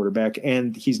Famer quarterback,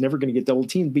 and he's never going to get double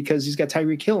teamed because he's got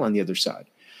Tyreek Hill on the other side.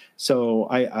 So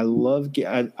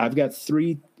I've got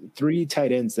three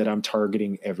tight ends that I'm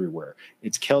targeting everywhere.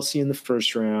 It's Kelce in the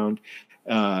first round.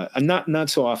 Not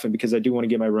so often because I do want to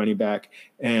get my running back,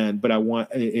 but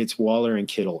it's Waller and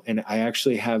Kittle, and I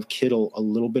actually have Kittle a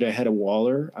little bit ahead of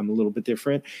Waller. I'm a little bit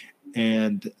different,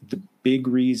 and the big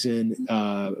reason,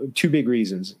 2 big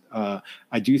reasons.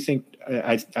 I do think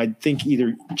I think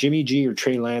either Jimmy G or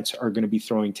Trey Lance are going to be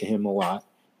throwing to him a lot,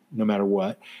 no matter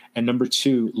what. And number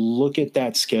 2, look at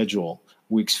that schedule.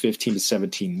 Weeks 15 to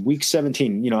 17. Week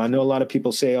 17. I know a lot of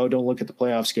people say, "Oh, don't look at the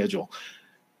playoff schedule."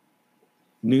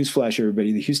 Newsflash,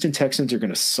 everybody, the Houston Texans are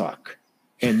going to suck.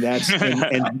 And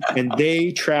and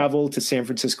they travel to San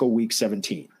Francisco week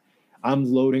 17. I'm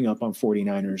loading up on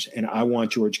 49ers, and I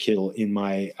want George Kittle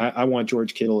I want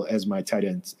George Kittle as my tight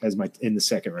end, in the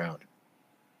second round.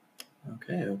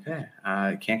 Okay.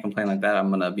 I can't complain like that. I'm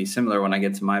going to be similar when I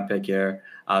get to my pick here.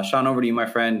 Sean, over to you, my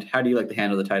friend. How do you like to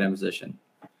handle the tight end position?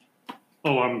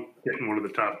 Oh, I'm getting one of the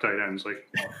top tight ends. Like,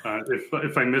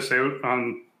 if I miss out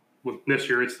on this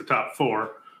year, it's the top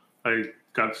 4. I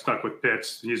got stuck with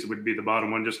Pitts. He would be the bottom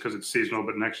one just because it's seasonal.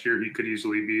 But next year, he could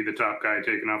easily be the top guy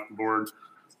taken off the board.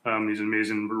 He's an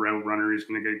amazing route runner. He's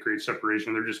going to get great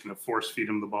separation. They're just going to force feed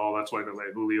him the ball. That's why they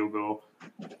let Julio go.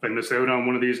 If I miss out on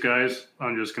one of these guys,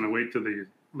 I'm just going to wait to the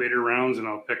later rounds, and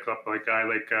I'll pick up a guy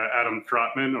like Adam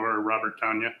Trotman or Robert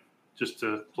Tanya just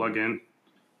to plug in,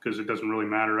 because it doesn't really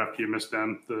matter after you miss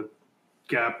them. The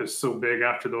gap is so big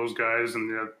after those guys,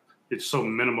 and it's so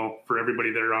minimal for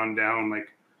everybody there on down.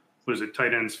 Like, what is it,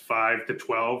 tight ends 5 to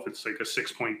 12? It's like a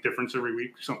 6-point difference every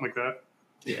week, something like that.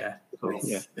 Yeah. So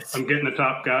I'm getting the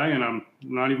top guy, and I'm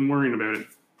not even worrying about it.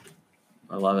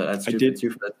 I love it. That's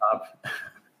 2 for the top.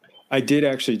 I did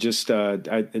actually just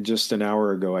an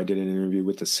hour ago, I did an interview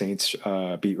with the Saints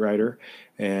beat writer,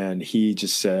 and he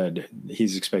just said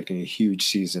he's expecting a huge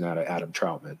season out of Adam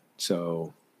Troutman.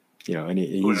 So,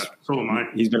 and so am I.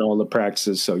 He's been all the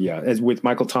practices. So as with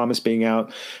Michael Thomas being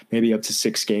out, maybe up to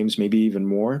 6 games, maybe even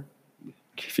more.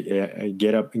 If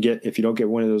you don't get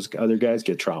one of those other guys,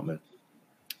 get Troutman.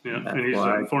 Yeah, and he's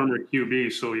a former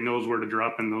QB, so he knows where to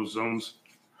drop in those zones.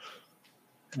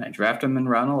 And I draft him in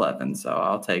round 11, so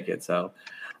I'll take it. So,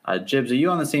 Jibs, are you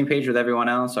on the same page with everyone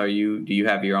else? Do you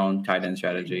have your own tight end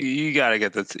strategy? You got to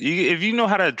get that. If you know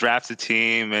how to draft a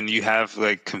team and you have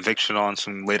like conviction on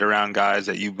some later round guys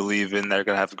that you believe in, they're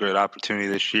going to have a great opportunity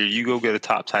this year, you go get a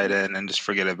top tight end and just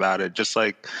forget about it. Just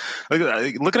like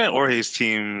looking at Jorge's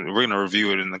team, we're going to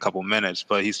review it in a couple minutes,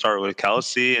 but he started with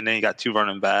Kelce, and then he got 2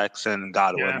 running backs and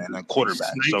Godwin and a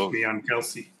quarterback. So me on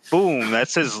Kelce. Boom,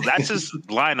 that's his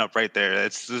lineup right there.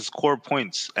 That's his core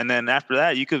points. And then after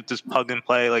that, you could just plug and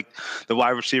play. Like the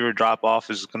wide receiver drop off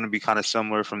is going to be kind of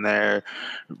similar from there.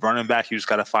 Running back, you just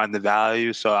got to find the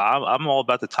value. So I'm all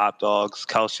about the top dogs.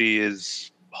 Kelce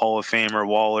is Hall of Famer.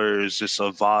 Waller is just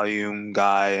a volume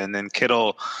guy, and then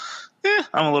Kittle,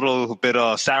 I'm a little bit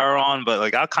sour on, but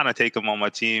like I'll kind of take him on my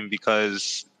team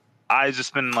because I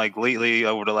just been like lately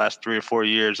over the last 3 or 4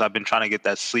 years, I've been trying to get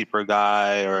that sleeper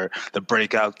guy or the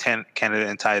breakout candidate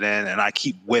and tight end, and I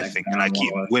keep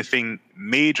whiffing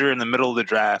major in the middle of the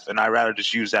draft, and I'd rather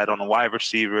just use that on a wide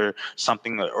receiver,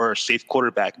 something or a safe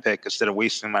quarterback pick instead of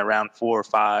wasting my round 4 or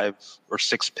 5 or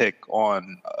 6 pick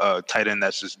on a tight end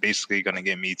that's just basically going to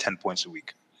get me 10 points a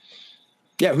week.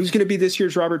 Yeah, who's going to be this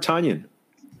year's Robert Tonyan?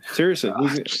 Seriously,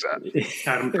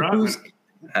 Adam Trotman.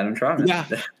 Adam Troutman. Yeah.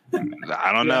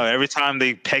 I don't know. Every time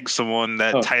they peg someone,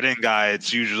 that tight end guy,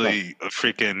 it's usually a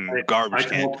freaking garbage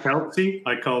can. I called Kelce.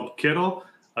 I called Kittle.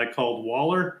 I called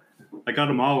Waller. I got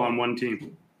them all on one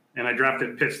team. And I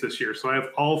drafted Pitts this year. So I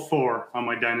have all 4 on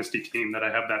my dynasty team that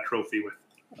I have that trophy with.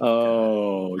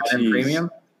 Oh, premium?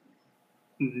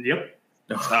 Yep.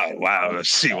 Oh, wow.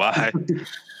 Let's see why.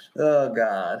 Oh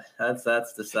God,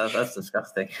 that's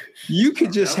disgusting. You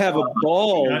could just have a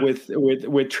ball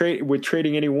with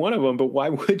trading any one of them, but why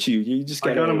would you? You just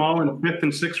got them all in 5th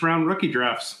and 6th round rookie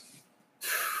drafts.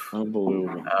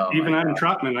 Unbelievable. Even Adam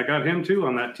Trotman, I got him too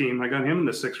on that team. I got him in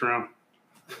the 6th round.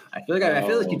 I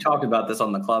feel like you talked about this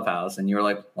on the clubhouse, and you were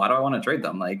like, "Why do I want to trade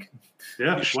them? Like,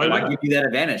 why give you that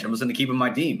advantage? I'm just going to keep them on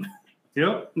my team."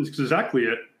 Yep, that's exactly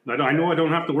it. I know I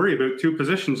don't have to worry about 2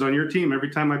 positions on your team every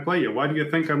time I play you. Why do you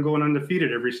think I'm going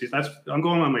undefeated every season? I'm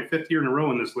going on my 5th year in a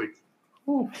row in this league.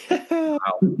 Wow. That's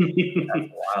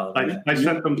wild. I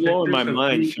sent them blowing pictures my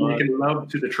mind, of making love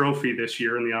to the trophy this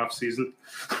year in the off season.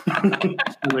 I'm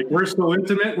like, we're so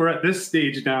intimate. We're at this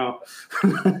stage now.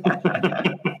 You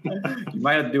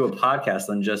might have to do a podcast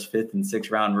on just 5th and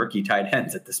 6th round rookie tight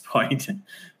ends at this point.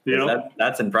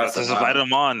 That's impressive. Let's invite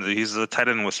him on. He's a tight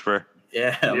end whisperer.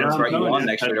 Yeah, let's write you on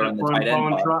next year during the tight end.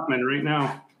 I'm calling Trotman right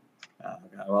now.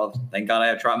 Well, thank God I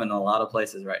have Trotman in a lot of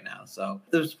places right now. So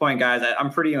at this point, guys,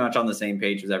 I'm pretty much on the same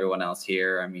page as everyone else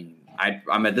here. I mean,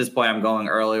 I'm at this point, I'm going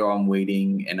early or I'm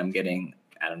waiting, and I'm getting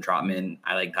Adam Trotman.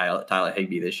 I like Tyler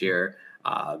Higbee this year.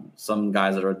 Some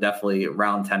guys that are definitely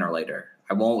round 10 or later.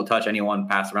 I won't touch anyone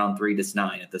past round 3 to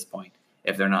 9 at this point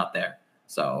if they're not there.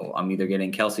 So I'm either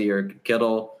getting Kelsey or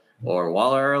Kittle or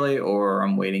Waller early, or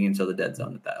I'm waiting until the dead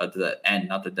zone to the end,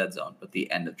 not the dead zone, but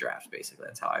the end of draft. Basically,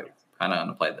 that's how I kind of want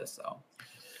to play this. So.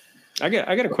 I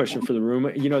got a question for the room.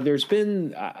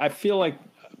 I feel like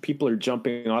people are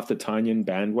jumping off the Tanyan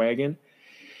bandwagon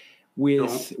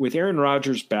with Aaron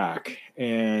Rodgers back.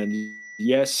 And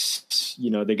yes,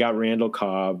 they got Randall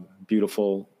Cobb,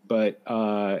 beautiful. But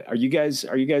are you guys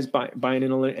buying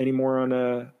in any more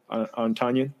on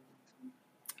Tanyan?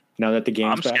 Now that the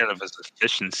game's I'm scared back? of his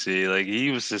efficiency. Like, he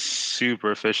was just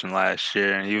super efficient last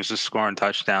year, and he was just scoring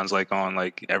touchdowns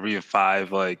on every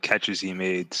 5 catches he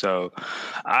made. So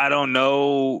I don't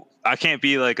know. I can't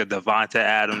be like a Devonta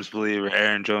Adams believer,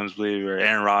 Aaron Jones believer,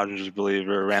 Aaron Rodgers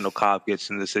believer. Randall Cobb gets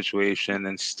in the situation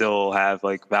and still have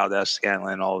Valdez,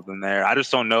 Scanlon, all of them there. I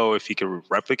just don't know if he could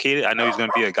replicate it. I know he's going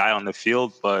to be a guy on the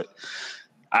field, but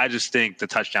I just think the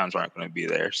touchdowns aren't going to be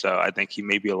there. So I think he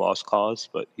may be a lost cause,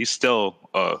 but he's still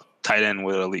a tight end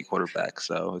with an elite quarterback.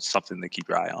 So it's something to keep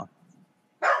your eye on.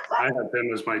 I have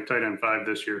him as my tight end 5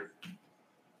 this year.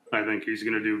 I think he's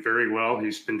going to do very well.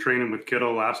 He's been training with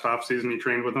Kittle last offseason. He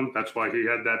trained with him. That's why he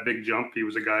had that big jump. He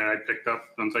was a guy I picked up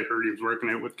once I heard he was working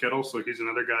out with Kittle. So he's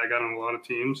another guy I got on a lot of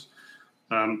teams.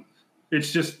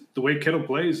 It's just the way Kittle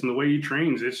plays and the way he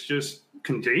trains. It's just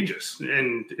contagious,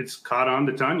 and it's caught on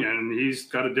to Tanya, and he's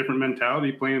got a different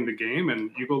mentality playing the game. And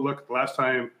you go look at the last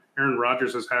time Aaron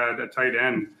Rodgers has had a tight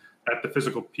end at the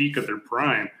physical peak of their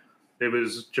prime, it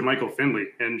was Jermichael Finley,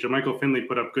 and Jermichael Finley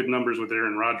put up good numbers with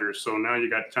Aaron Rodgers. So now you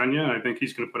got Tanya. I think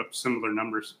he's going to put up similar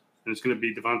numbers, and it's going to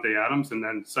be Devontae Adams, and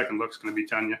then second look's going to be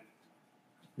Tanya.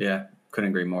 Yeah, couldn't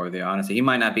agree more with you. Honestly, he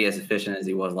might not be as efficient as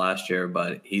he was last year,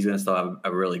 but he's going to still have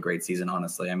a really great season.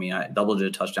 Honestly, I mean,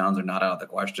 double-digit touchdowns are not out of the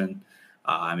question.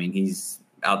 I mean, he's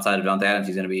outside of Devontae Adams.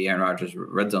 He's going to be Aaron Rodgers'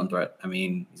 red zone threat. I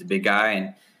mean, he's a big guy,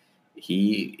 and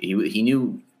he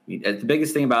knew the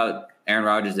biggest thing about Aaron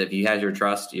Rodgers, if he has your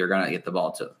trust, you're gonna get the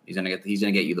ball too. He's gonna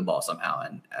get you the ball somehow.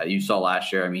 And you saw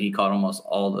last year. I mean, he caught almost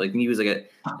all. He was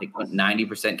like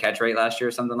 90% catch rate last year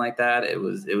or something like that. It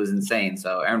was insane.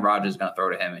 So Aaron Rodgers is gonna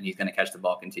throw to him, and he's gonna catch the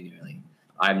ball continually.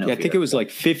 I think it was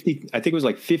 50. I think it was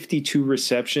 52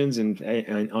 receptions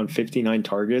and on 59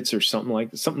 targets or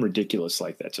something ridiculous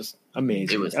like that. Just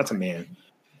amazing. That's a man.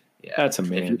 Yeah, that's a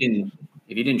man.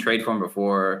 If you didn't trade for him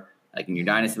before, like in your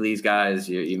dynasty leagues, guys,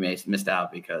 you may have missed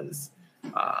out because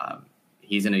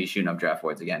he's going to be shooting up draft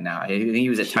boards again now. I think he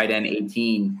was at tight end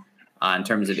 18 in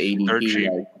terms of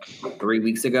ADP 3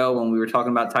 weeks ago when we were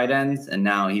talking about tight ends, and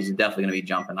now he's definitely going to be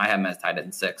jumping. I have him as tight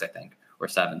end 6, I think, or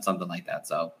 7, something like that.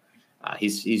 So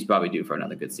he's probably due for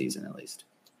another good season at least.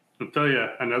 I'll tell you,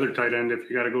 another tight end, if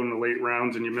you got to go in the late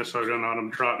rounds and you miss out on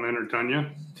Adam Trotman or Tanya,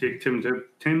 take Tim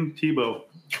Tebow.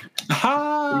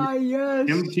 Ah, yes.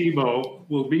 Tim Tebow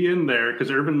will be in there because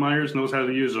Urban Myers knows how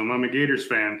to use him. I'm a Gators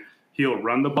fan. He'll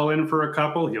run the ball in for a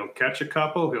couple. He'll catch a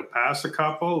couple. He'll pass a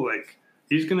couple.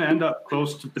 He's going to end up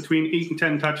close to between 8 and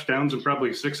 10 touchdowns and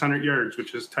probably 600 yards,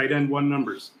 which is tight end 1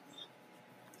 numbers.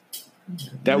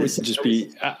 That would just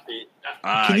be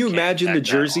can you imagine the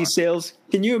jersey sales?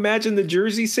 Can you imagine the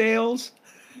jersey sales?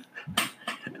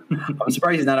 I'm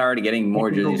surprised he's not already getting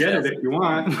more jersey sales. Get it if you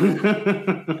want.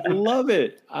 I love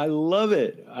it. I love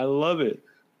it.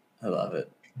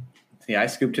 Yeah, I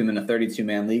scooped him in a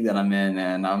 32-man league that I'm in,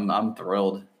 and I'm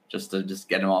thrilled just to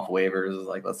get him off waivers.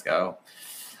 Let's go.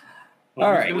 Well,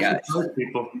 all right, guys.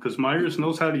 People, because Myers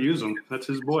knows how to use him. That's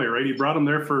his boy, right? He brought him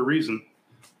there for a reason.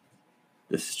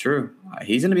 This is true.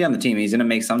 He's going to be on the team. He's going to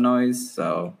make some noise,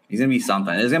 so he's going to be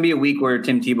something. There's going to be a week where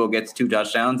Tim Tebow gets 2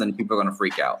 touchdowns, and people are going to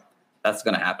freak out. That's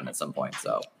going to happen at some point.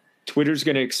 So Twitter's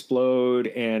going to explode,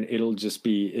 and it'll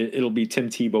be Tim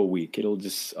Tebow week. It'll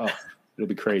just It'll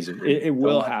be crazy. It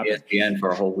will happen. ESPN for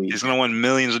a whole week. He's going to win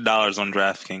millions of dollars on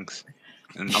DraftKings.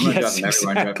 I'm going to draft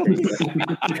him everywhere.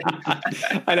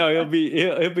 I know he'll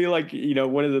be like, you know,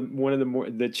 one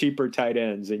of the cheaper tight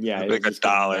ends, and yeah, like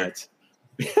 $1.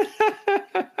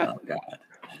 Oh God.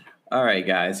 All right,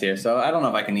 guys, here. So I don't know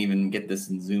if I can even get this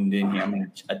zoomed in here. I'm going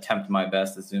to attempt my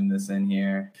best to zoom this in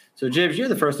here. So, Jibs, you're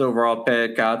the first overall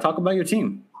pick. Talk about your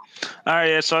team. All right,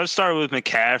 yeah. So I started with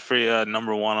McCaffrey,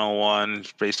 number 101,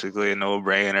 basically a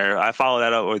no-brainer. I followed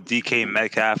that up with DK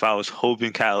Metcalf. I was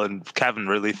hoping Calvin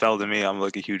Ridley fell to me. I'm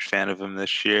like a huge fan of him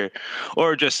this year,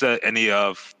 or just any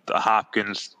of the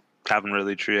Hopkins, Calvin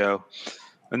Ridley trio.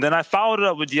 And then I followed it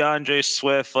up with DeAndre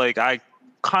Swift. Like I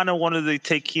kind of wanted to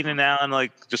take Keenan Allen,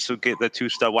 like just to get the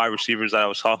two-step wide receivers that I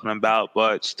was talking about,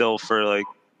 but still for like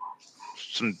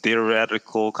some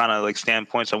theoretical kind of like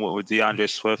standpoints, I went with DeAndre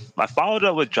Swift. I followed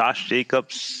up with Josh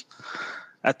Jacobs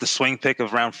at the swing pick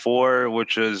of round 4,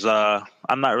 which is I'm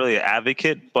not really an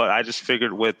advocate, but I just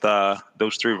figured with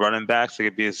those 3 running backs, it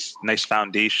could be a nice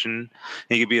foundation.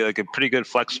 He could be like a pretty good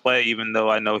flex play, even though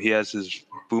I know he has his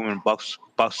boom and bust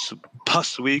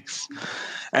weeks.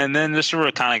 And then this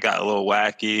one kind of got a little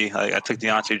wacky. Like I took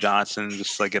Deontay Johnson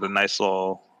just like get a nice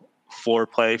little floor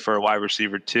play for a wide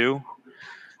receiver 2.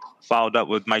 Followed up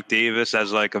with Mike Davis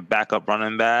as like a backup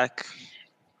running back.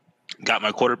 Got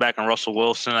my quarterback in Russell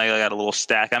Wilson. I got a little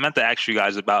stack. I meant to ask you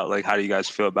guys about like how do you guys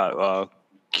feel about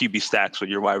QB stacks with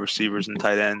your wide receivers and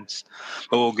tight ends,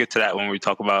 but we'll get to that when we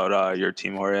talk about your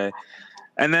team, Jorge.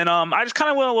 And then I just kind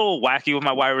of went a little wacky with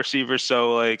my wide receivers.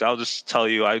 So like I'll just tell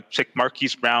you, I picked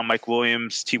Marquise Brown, Mike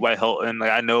Williams, T.Y. Hilton. Like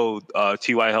I know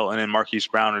T.Y. Hilton and Marquise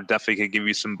Brown are definitely could give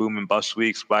you some boom and bust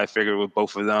weeks, but I figured with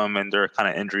both of them and their kind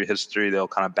of injury history, they'll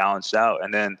kind of balance out.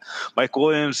 And then Mike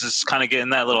Williams is kind of getting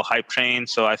that little hype train.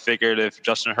 So I figured if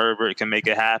Justin Herbert can make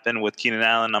it happen with Keenan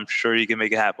Allen, I'm sure he can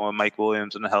make it happen with Mike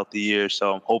Williams in a healthy year.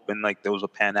 So I'm hoping like those will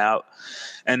pan out.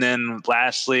 And then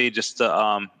lastly, just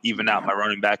to even out my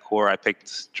running back core, I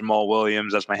picked Jamal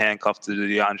Williams as my handcuff to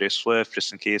DeAndre Swift,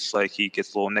 just in case like he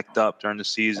gets a little nicked up during the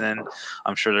season.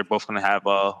 I'm sure they're both going to have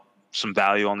some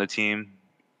value on the team.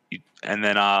 And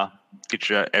then get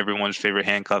your everyone's favorite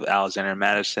handcuff, Alexander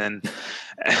Madison.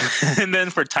 And then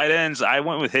for tight ends, I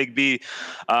went with Higbee,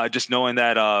 just knowing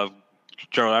that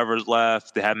Gerald Everett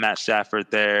left. They have Matt Stafford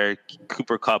there.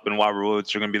 Cooper Kupp and Robert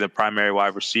Woods are going to be the primary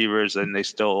wide receivers, and they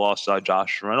still lost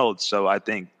Josh Reynolds. So I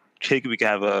think Higbee could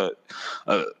have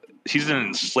he's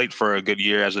in slate for a good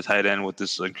year as a tight end with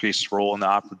this increased role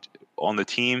on the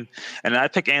team. And I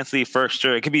pick Anthony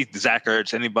Firkser. It could be Zach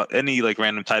Ertz, any like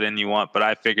random tight end you want. But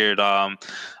I figured I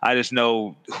just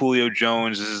know Julio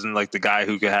Jones isn't like the guy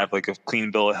who could have like a clean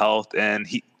bill of health. And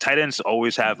tight ends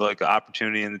always have like an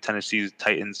opportunity in the Tennessee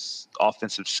Titans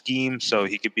offensive scheme. So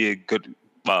he could be a good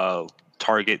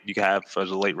target you could have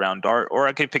as a late round dart. Or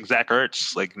I could pick Zach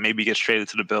Ertz, like maybe get traded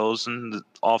to the Bills and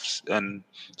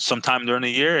sometime during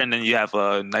the year. And then you have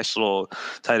a nice little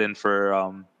tight end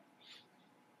for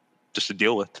just to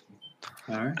deal with.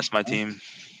 All right. That's my team.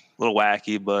 A little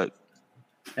wacky, but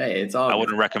hey, it's August. I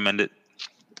wouldn't recommend it.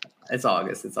 It's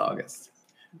August.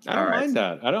 I don't mind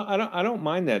that. I don't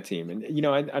mind that team. And you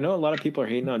know, I know a lot of people are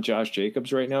hating on Josh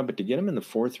Jacobs right now, but to get him in the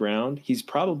 4th round, he's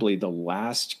probably the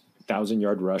last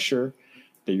 1,000-yard rusher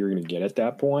that you're going to get at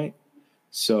that point.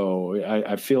 So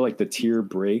I feel like the tier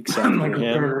breaks after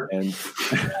him. And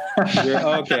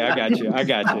okay, I got you.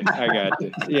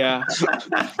 Yeah.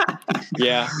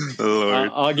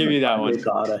 I'll give you that one.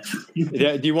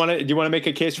 Yeah. Do you want to make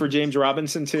a case for James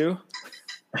Robinson too?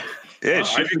 Yeah,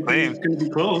 I think he's going to be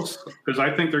close because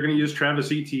I think they're going to use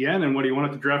Travis Etienne, and what he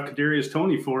wanted to draft Kadarius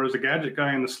Toney for is a gadget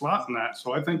guy in the slot and that.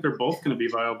 So I think they're both going to be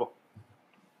viable.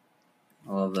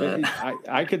 I love that.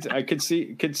 I could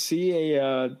see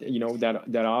a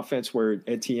that offense where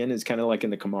Etienne is kind of like in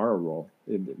the Kamara role.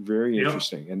 Very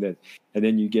interesting. And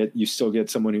then you still get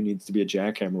someone who needs to be a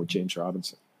jackhammer with James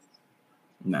Robinson.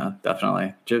 No,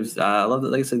 definitely. Jibs, I love that.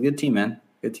 Like I said, good team, man.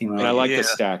 Good team. And I like the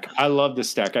stack. I love the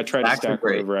stack. I try to stack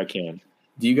wherever I can.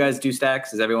 Do you guys do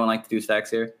stacks? Does everyone like to do stacks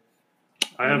here?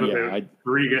 I have about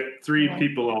three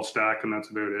people all stack, and that's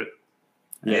about it.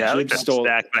 Yeah, I like that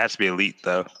stack, but it has to be elite,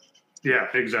 though. Yeah,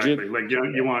 exactly. Like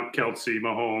you want Kelsey,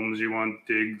 Mahomes, you want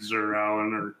Diggs or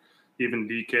Allen or even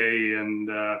DK and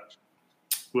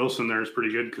Wilson there is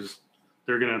pretty good because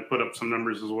they're going to put up some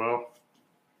numbers as well.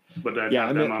 But I'd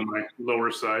have them on my lower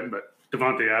side. But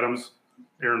Devontae Adams,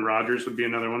 Aaron Rodgers would be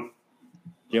another one.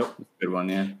 Yep. Good one,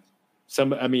 yeah.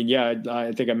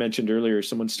 I think I mentioned earlier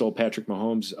someone stole Patrick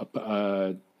Mahomes,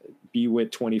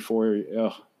 BWIT 24.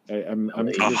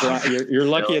 You're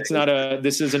lucky it's not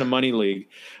this isn't a money league,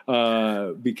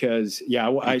 because I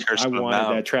wanted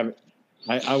that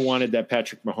I wanted that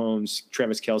Patrick Mahomes,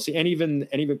 Travis Kelce, and even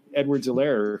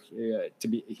Edwards-Helaire to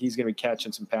be. He's going to be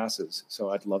catching some passes,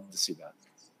 so I'd love to see that.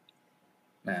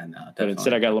 Man, but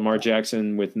instead, I got Lamar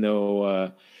Jackson with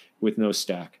no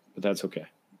stack, but that's okay.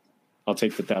 I'll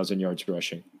take the 1,000 yards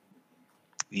rushing.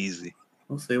 Easy.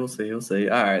 We'll see.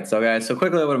 All right, so guys, so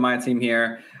quickly over to my team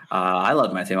here. I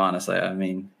love my team, honestly. I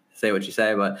mean, say what you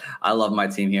say, but I love my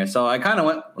team here. So I kind of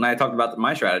went, when I talked about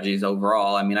my strategies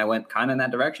overall, I mean, I went kind of in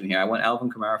that direction here. I went Alvin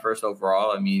Kamara first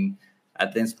overall. I mean,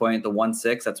 at this point, the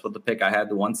 1-6, that's what the pick I had,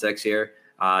 the 1-6 here.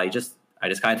 I just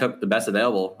kind of took the best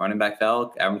available. Running back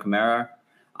fell, Alvin Kamara.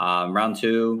 Round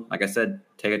 2, like I said,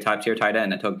 take a top tier tight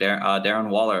end. I took Darren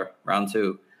Waller, round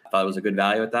 2. I thought it was a good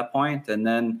value at that point. And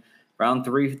then round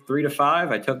 3 to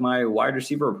 5, I took my wide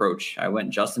receiver approach. I went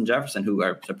Justin Jefferson, who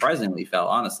surprisingly fell,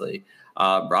 honestly.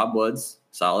 Rob Woods,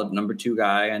 solid number 2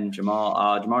 guy, and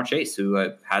Jamar Chase, who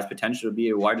has potential to be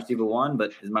a wide receiver 1,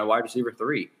 but is my wide receiver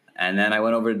 3. And then I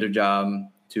went over to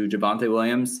Javonte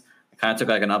Williams. I kind of took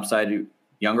like an upside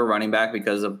younger running back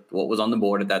because of what was on the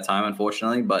board at that time,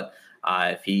 unfortunately. But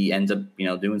if he ends up,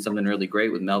 doing something really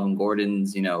great with Melvin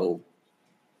Gordon's,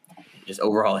 just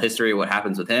overall history of what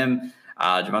happens with him,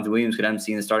 Javonte Williams could end up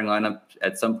seeing the starting lineup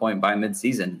at some point by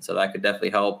midseason. So that could definitely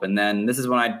help. And then this is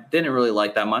when I didn't really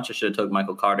like that much. I should have took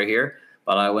Michael Carter here,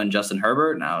 but I went Justin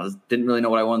Herbert. Now, didn't really know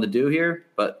what I wanted to do here,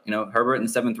 but, Herbert in the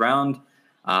 7th round,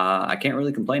 I can't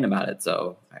really complain about it.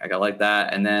 So I got like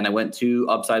that. And then I went 2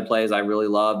 upside plays I really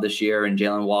loved this year in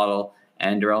Jalen Waddle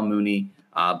and Darrell Mooney,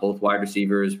 both wide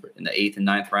receivers in the 8th and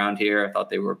 9th round here. I thought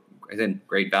they were, again,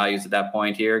 great values at that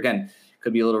point here. Again,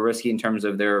 could be a little risky in terms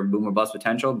of their boom or bust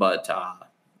potential, but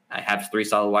I have 3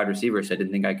 solid wide receivers, so I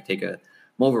didn't think I could take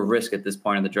more of a risk at this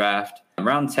point in the draft.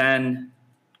 Round 10,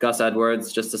 Gus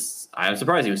Edwards, I'm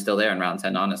surprised he was still there in round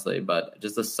 10, honestly, but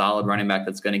just a solid running back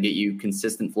that's going to get you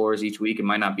consistent floors each week. It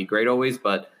might not be great always,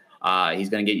 but he's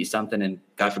going to get you something, and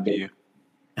God forbid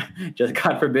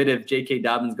if J.K.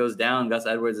 Dobbins goes down, Gus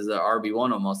Edwards is an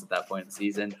RB1 almost at that point in the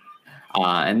season.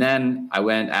 And then I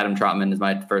went Adam Trotman as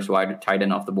my first wide tight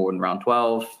end off the board in round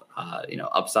 12.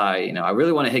 Upside, I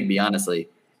really want a Higbee, honestly,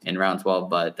 in round 12,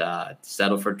 but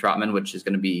settled for Trotman, which is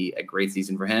going to be a great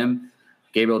season for him.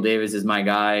 Gabriel Davis is my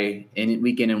guy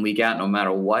week in and week out, no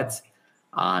matter what.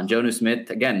 Jonnu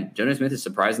Smith is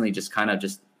surprisingly just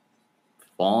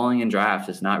falling in drafts,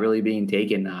 just not really being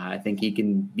taken. I think he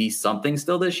can be something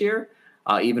still this year,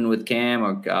 even with Cam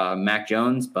or Mac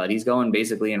Jones, but he's going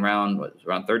basically in round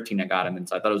 13. I got him, and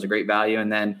so I thought it was a great value.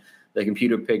 And then the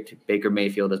computer picked Baker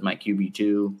Mayfield as my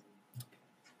QB2.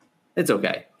 It's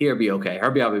okay. He'll be okay.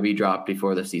 Herbie will be dropped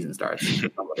before the season starts.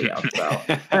 Somebody else. So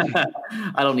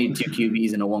I don't need 2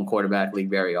 QBs in a 1 quarterback league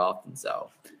very often. So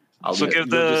give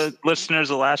the listeners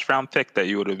a last round pick that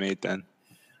you would have made then.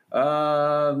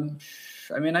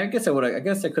 I mean, I guess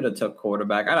I could have took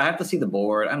quarterback. I have to see the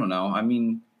board. I don't know. I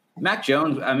mean, Mac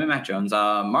Jones.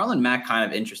 Marlon Mack, kind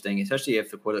of interesting, especially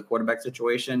if the quarterback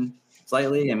situation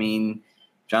slightly. I mean,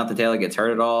 Jonathan Taylor gets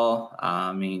hurt at all.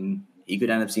 I mean, he could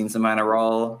end up seeing some kind of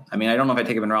role. I mean, I don't know if I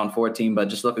take him in round 14, but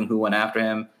just looking who went after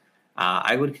him,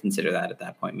 I would consider that at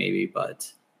that point maybe.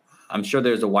 But I'm sure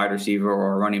there's a wide receiver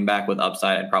or a running back with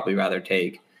upside I'd probably rather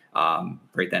take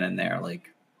right then and there. Like,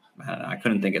 I don't know. I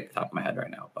couldn't think at the top of my head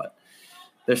right now, but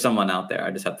there's someone out there.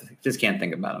 I just can't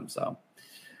think about him. So,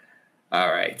 all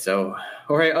right. So,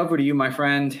 Jorge, over to you, my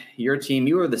friend. Your team.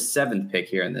 You were the 7th pick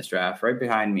here in this draft, right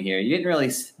behind me here. You didn't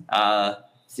really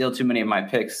steal too many of my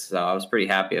picks, so I was pretty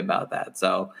happy about that.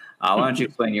 So, why don't you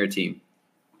explain your team?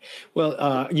 Well,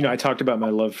 I talked about my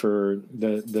love for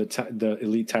the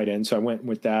elite tight end, so I went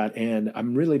with that. And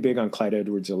I'm really big on Clyde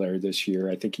Edwards-Helaire this year.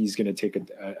 I think he's going to take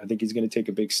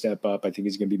a big step up. I think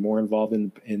he's going to be more involved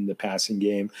in the passing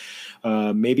game.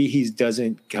 Maybe he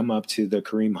doesn't come up to the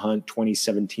Kareem Hunt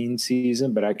 2017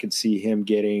 season, but I could see him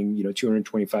getting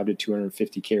 225 to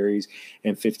 250 carries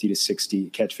and 50 to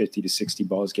 60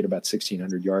 balls, get about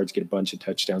 1,600 yards, get a bunch of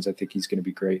touchdowns. I think he's going to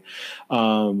be great.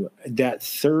 That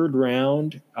 3rd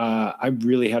round. I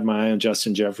really had my eye on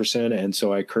Justin Jefferson, and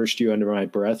so I cursed you under my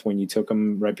breath when you took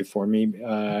him right before me.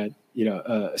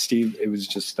 Steve, it was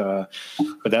just, but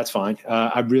that's fine.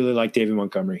 I really like David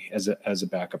Montgomery as a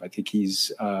backup. I think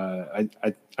he's, I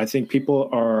think people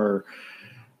are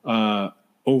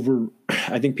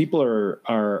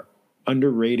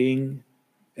underrating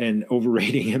and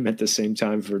overrating him at the same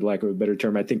time, for lack of a better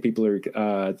term. I think people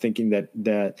are thinking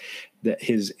that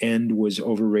his end was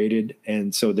overrated,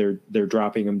 and so they're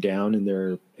dropping him down in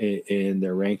their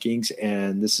rankings.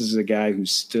 And this is a guy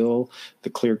who's still the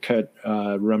clear-cut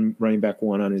running back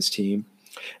 1 on his team.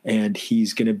 and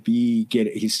he's still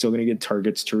going to get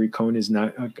targets. Tariq Cohen is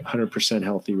not 100%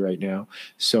 healthy right now,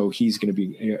 so he's going to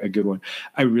be a good one.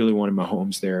 I really wanted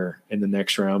Mahomes there in the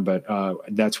next round, but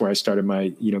that's where I started my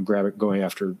going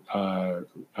after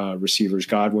receivers.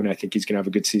 Godwin, I think he's going to have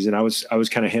a good season. I was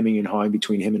kind of hemming and hawing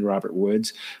between him and Robert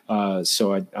Woods,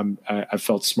 so I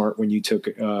felt smart when you took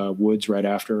Woods right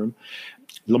after him.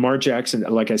 Lamar Jackson,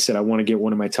 like I said, I want to get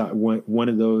one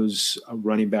of those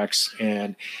running backs,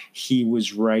 and he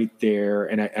was right there.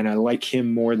 And I like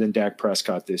him more than Dak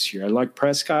Prescott this year. I like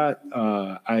Prescott.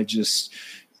 I just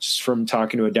from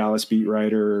talking to a Dallas beat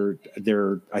writer,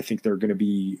 I think they're going to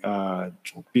be a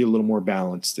little more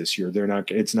balanced this year.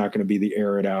 It's not going to be the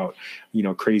air it out,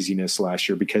 craziness last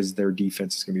year, because their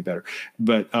defense is going to be better.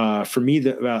 But for me,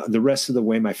 the rest of the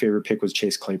way, my favorite pick was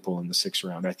Chase Claypool in the 6th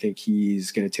round. I think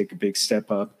he's going to take a big step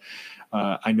up.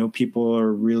 I know people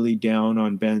are really down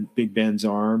on Big Ben's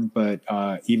arm, but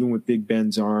even with Big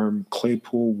Ben's arm,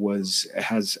 Claypool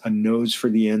has a nose for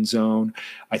the end zone.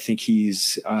 I think he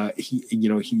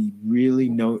really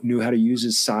knew how to use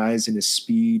his size and his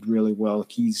speed really well.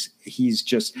 He's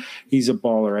a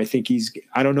baller.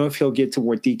 I don't know if he'll get to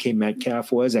where DK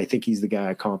Metcalf was. I think he's the guy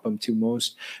I comp him to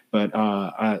most, but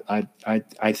I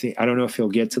don't know if he'll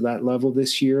get to that level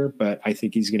this year, but I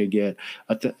think he's going to get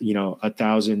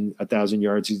 1,000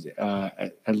 yards,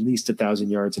 at least 1,000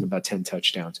 yards and about 10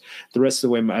 touchdowns. The rest of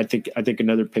the way, I think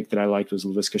another pick that I liked was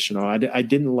Laviska Shenault. I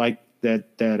didn't like that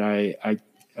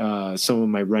some of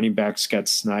my running backs got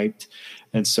sniped,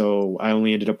 and so I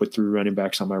only ended up with 3 running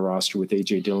backs on my roster, with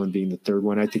AJ Dillon being the 3rd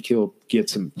one. I think he'll get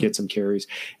some carries.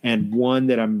 And one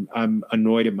that I'm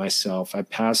annoyed at myself, I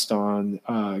passed on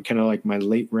kind of like my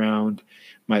late round,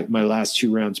 my last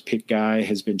 2 rounds pick guy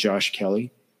has been Josh Kelly.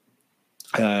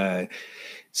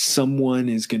 Someone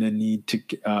is going to need to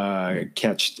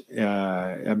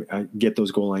get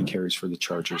those goal line carries for the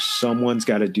Chargers. Someone's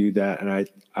got to do that, and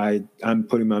I'm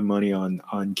putting my money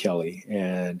on Kelly.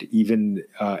 And even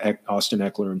Austin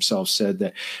Eckler himself said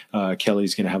that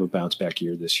Kelly's going to have a bounce back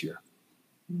year this year.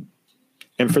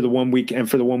 And for the 1 week, I have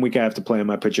to play him,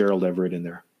 I put Gerald Everett in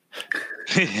there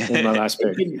in my last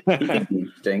pick. He could be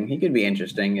interesting. He could be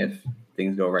interesting if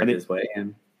things go right his way.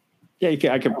 And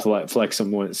yeah, I could flex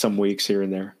some weeks here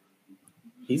and there.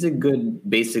 He's a good,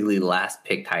 basically last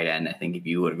pick tight end. I think if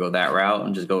you would go that route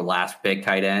and just go last pick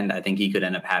tight end, I think he could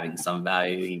end up having some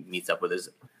value. He meets up with his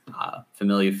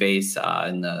familiar face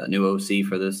in the new OC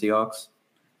for the Seahawks.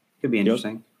 Could be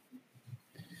interesting.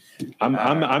 Yep.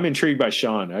 I'm intrigued by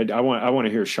Sean. I want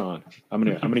to hear Sean. I'm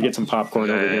gonna get some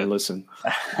popcorn over here and listen.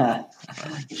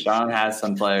 Sean has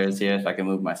some players here. If I can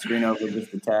move my screen over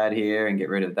just a tad here and get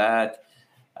rid of that.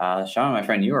 Sean, my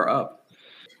friend, you are up.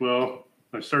 Well,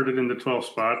 I started in the 12th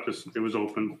spot. It was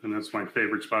open, and that's my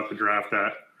favorite spot to draft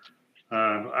at.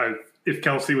 If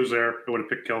Kelsey was there, I would have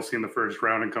picked Kelsey in the 1st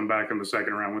round and come back in the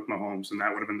 2nd round with Mahomes, and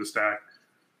that would have been the stack.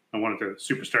 I wanted the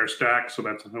superstar stack, so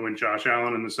I went Josh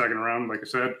Allen in the 2nd round. Like I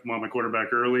said, I want my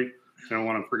quarterback early. I don't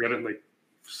want to forget it, like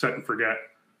set and forget.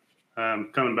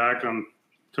 Coming back,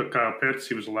 took Kyle Pitts.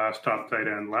 He was the last top tight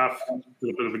end left. A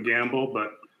little bit of a gamble,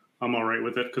 but I'm all right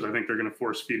with it because I think they're going to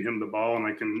force feed him the ball, and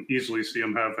I can easily see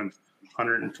him having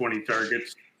 120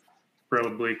 targets,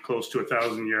 probably close to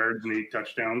 1,000 yards and 8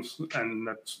 touchdowns, and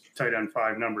that's tight end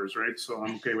 5 numbers, right? So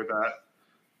I'm okay with that.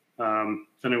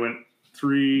 Then I went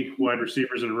 3 wide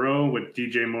receivers in a row with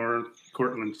DJ Moore,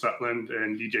 Cortland Sutton,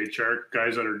 and DJ Chark,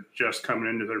 guys that are just coming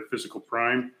into their physical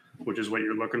prime, which is what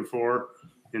you're looking for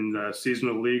in the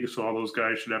seasonal league. So all those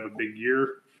guys should have a big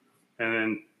year. And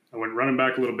then I went running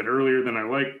back a little bit earlier than I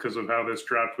liked because of how this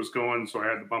draft was going, so I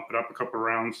had to bump it up a couple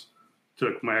rounds.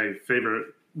 Took my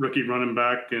favorite rookie running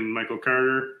back in Michael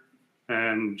Carter,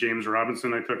 and James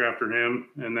Robinson I took after him,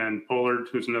 and then Pollard,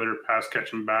 who's another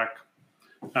pass-catching back,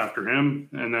 after him.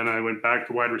 And then I went back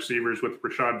to wide receivers with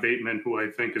Rashad Bateman, who I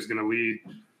think is going to lead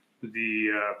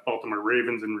the Baltimore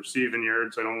Ravens in receiving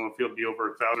yards. I don't know if he'll be over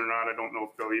 1,000 or not. I don't know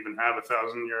if they'll even have a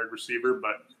 1,000-yard receiver,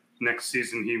 but next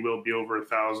season he will be over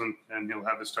 1,000, and he'll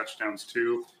have his touchdowns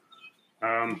too.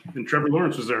 And Trevor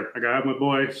Lawrence was there. I got my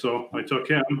boy, so I took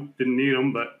him. Didn't need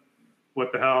him, but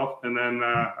what the hell. And then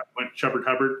I went Chubbard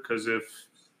Hubbard because if,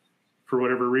 for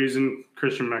whatever reason,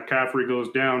 Christian McCaffrey goes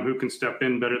down, who can step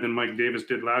in better than Mike Davis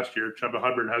did last year? Chuba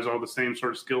Hubbard has all the same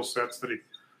sort of skill sets that he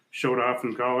showed off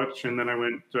in college. And then I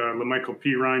went LaMichael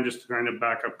Pirine just to kind of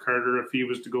back up Carter if he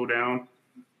was to go down.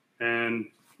 And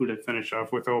who did I finish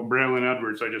off with? Oh, Braylon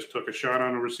Edwards. I just took a shot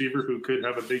on a receiver who could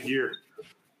have a big year.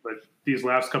 But these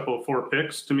last couple of 4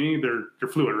 picks, to me, they're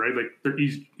fluid, right? Like they're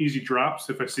easy drops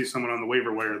if I see someone on the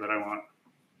waiver wire that I want.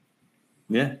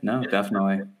 Yeah, no,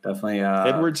 definitely.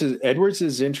 Edwards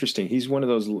is interesting. He's one of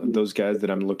those guys that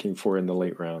I'm looking for in the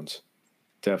late rounds.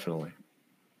 Definitely.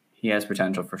 He has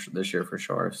potential for this year for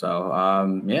sure. So,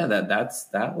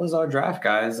 that was our draft,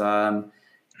 guys.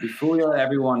 Before we let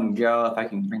everyone go, if I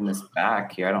can bring this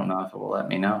back here, I don't know if it will let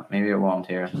me know. Maybe it won't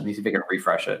here. Let me see if I can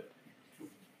refresh it.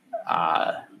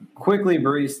 Quickly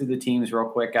breeze through the teams real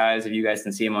quick, guys, if you guys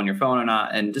can see them on your phone or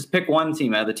not. And just pick one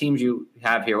team out of the teams you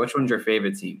have here. Which one's your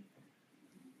favorite team?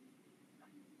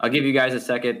 I'll give you guys a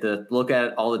second to look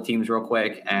at all the teams real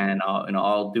quick, and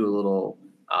I'll do a little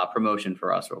promotion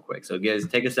for us real quick. So, guys,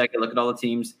 take a second, look at all the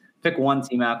teams, pick one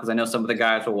team out because I know some of the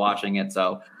guys were watching it.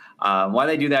 So, while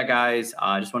they do that, guys,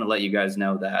 I just want to let you guys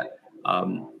know that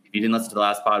if you didn't listen to the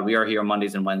last pod, we are here on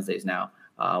Mondays and Wednesdays now.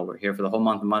 We're here for the whole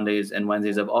month of Mondays and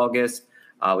Wednesdays of August.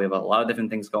 We have a lot of different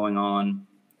things going on.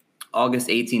 August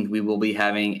 18th, we will be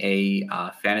having a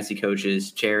Fantasy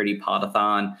Coaches charity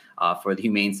podathon for the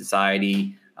Humane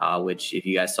Society, which if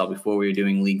you guys saw before, we were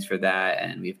doing leagues for that,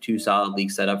 and we have 2 solid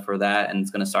leagues set up for that, and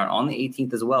it's going to start on the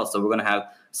 18th as well. So we're going to have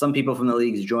some people from the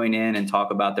leagues join in and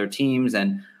talk about their teams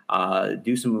and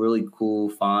do some really cool,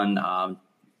 fun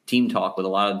team talk with a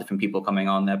lot of different people coming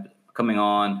on.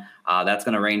 That's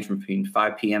going to range from between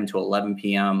 5 p.m. to 11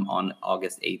 p.m. on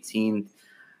August 18th.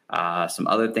 Some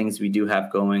other things we do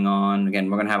have going on. Again,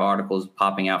 we're going to have articles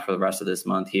popping out for the rest of this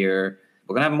month here.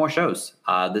 We're going to have more shows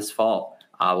this fall.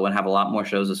 We're going to have a lot more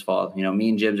shows this fall. Me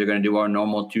and Jibs are going to do our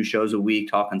normal 2 shows a week,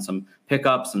 talking some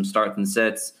pickups, some starts and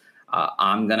sits.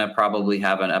 I'm going to probably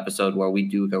have an episode where we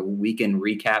do a weekend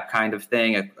recap kind of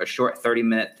thing, a short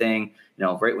 30-minute thing,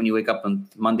 right when you wake up on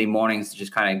Monday mornings to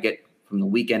just kind of get from the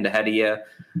weekend ahead of you.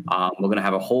 We're going to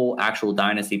have a whole actual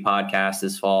Dynasty podcast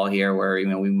this fall here where,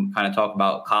 we kind of talk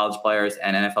about college players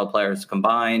and NFL players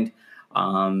combined.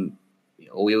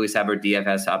 We always have our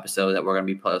DFS episode that we're going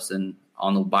to be posting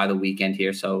by the weekend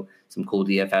here. So some cool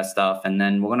DFS stuff. And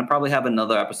then we're going to probably have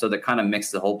another episode that kind of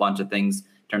mixes a whole bunch of things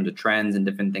in terms of trends and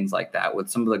different things like that with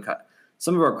some of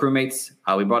our crewmates.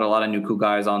 We brought a lot of new cool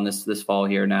guys on this fall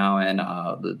here now, and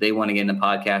they want to get into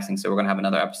podcasting. So we're going to have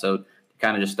another episode to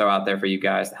kind of just throw out there for you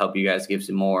guys to help you guys give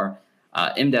some more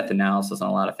in-depth analysis on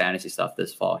a lot of fantasy stuff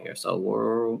this fall here. So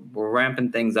we're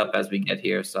ramping things up as we get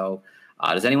here. So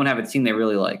does anyone have a team they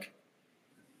really like?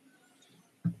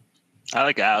 I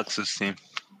like Alex's team.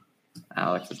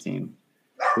 Alex's team.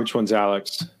 Which one's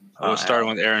Alex? We'll start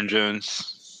with Aaron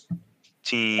Jones.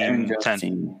 Team 10.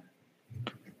 Team.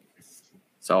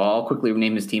 So I'll quickly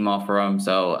name his team off for him.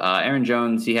 So Aaron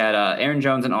Jones, he had Aaron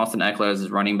Jones and Austin Eckler as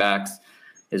his running backs.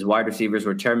 His wide receivers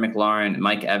were Terry McLaurin,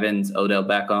 Mike Evans, Odell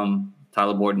Beckham,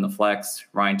 Tyler Boyd in the flex,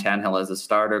 Ryan Tannehill as a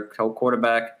starter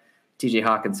quarterback, TJ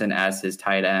Hawkinson as his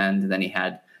tight end. Then he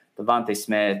had Devontae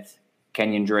Smith,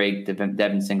 Kenyon Drake,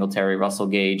 Devin Singletary, Russell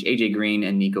Gage, AJ Green,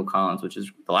 and Nico Collins, which is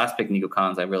the last pick. Nico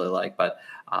Collins I really like, but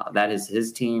that is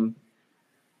his team.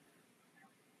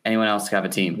 Anyone else have a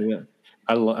team? Yeah,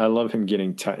 I love him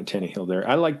getting Tannehill there.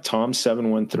 I like Tom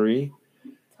 713.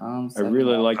 I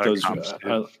really like those.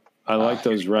 I like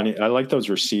those running. I like those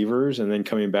receivers, and then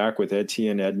coming back with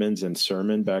Etienne, Edmonds, and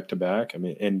Sermon back to back. I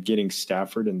mean, and getting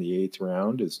Stafford in the 8th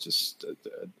round is just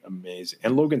amazing.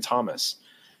 And Logan Thomas.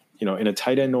 In a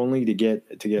tight end only to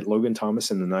get Logan Thomas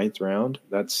in the 9th round,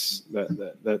 that's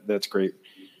great.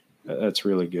 That's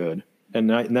really good. And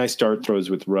nice dart throws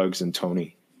with Ruggs and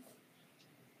Tony.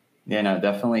 Yeah, no,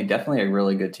 definitely a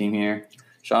really good team here.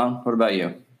 Sean, what about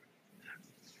you?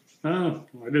 I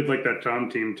did like that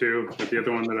Tom team too. But the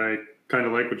other one that I kind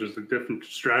of like, which is a different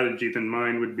strategy than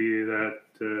mine, would be that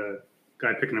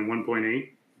guy picking at 1.8,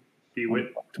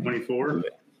 DeWitt 24.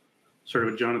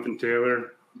 Started with Jonathan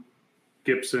Taylor,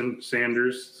 Gibson,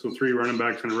 Sanders, so 3 running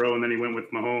backs in a row, and then he went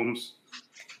with Mahomes,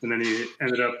 and then he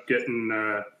ended up getting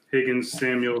Higgins,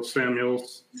 Samuel,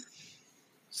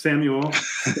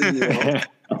 and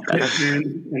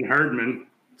Hardman.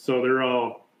 So they're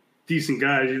all decent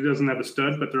guys. He doesn't have a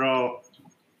stud, but they're all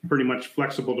pretty much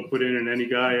flexible to put in any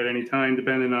guy at any time,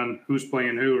 depending on who's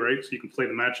playing who, right? So you can play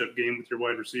the matchup game with your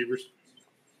wide receivers.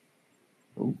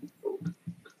 Ooh.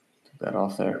 Took that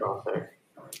off there.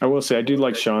 I will say I do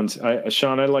like Sean's.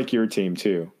 Sean, I like your team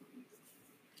too.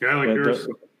 Yeah, I like yours.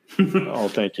 Oh,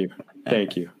 thank you.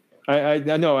 I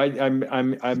know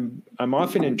I'm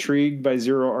often intrigued by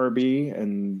zero RB,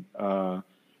 and I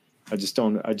just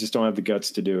don't have the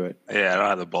guts to do it. Yeah, I don't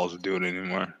have the balls to do it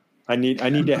anymore. I need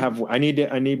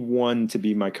one to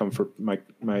be my comfort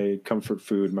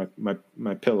food,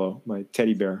 my pillow, my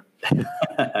teddy bear.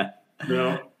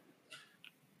 No.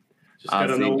 Just got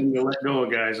to know when to let go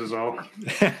of guys is all.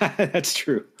 That's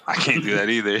true. I can't do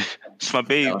that either. It's my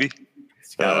baby.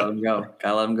 Gotta let him go.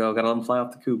 Gotta let him fly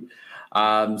off the coop.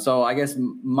 So I guess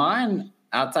mine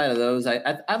outside of those,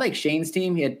 I like Shane's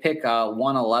team. He had pick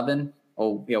 111.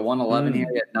 Oh, yeah, 111 here.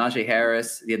 He had Najee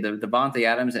Harris. He had the Devontae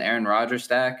Adams and Aaron Rodgers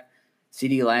stack.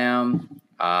 CeeDee Lamb.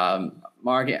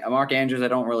 Mark Andrews, I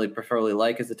don't really preferably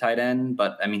like as a tight end,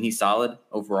 but I mean, he's solid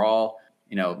overall.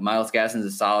 Myles Gaskin's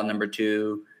a solid number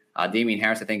 2. Damian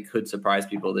Harris, I think, could surprise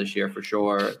people this year for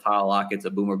sure. Tyler Lockett's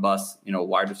a boomer bust,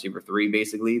 wide receiver 3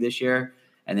 basically this year.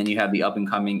 And then you have the up and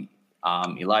coming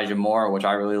Elijah Moore, which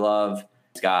I really love.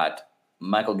 He's got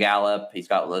Michael Gallup. He's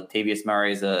got Latavius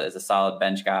Murray as a solid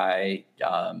bench guy.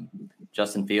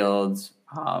 Justin Fields,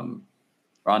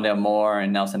 Rondale Moore,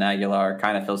 and Nelson Aguilar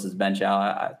kind of fills his bench out.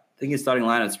 I think his starting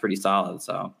lineup is pretty solid,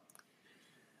 so I'm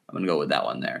going to go with that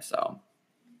one there.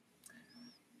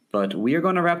 But we are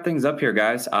going to wrap things up here,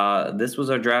 guys. This was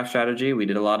our draft strategy. We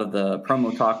did a lot of the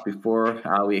promo talk before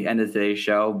we ended today's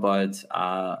show. But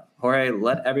Jorge,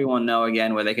 let everyone know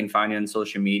again where they can find you on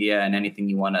social media and anything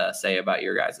you want to say about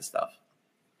your guys' stuff.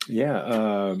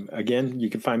 Yeah. Again, you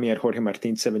can find me at Jorge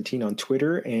Martin 17 on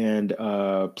Twitter, and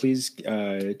please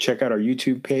check out our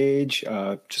YouTube page,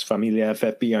 just Familia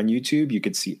FFB on YouTube. You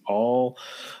can see all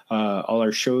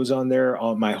our shows on there.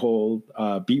 All my whole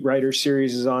beat writer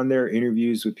series is on there.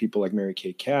 Interviews with people like Mary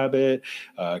Kay Cabot,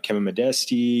 Kevin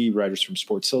Modesti, writers from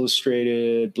Sports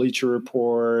Illustrated, Bleacher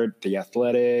Report, The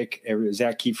Athletic.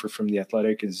 Zach Kiefer from The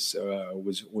Athletic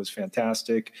was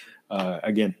fantastic.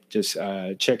 Again, just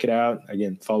check it out.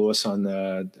 Again, follow us on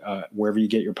wherever you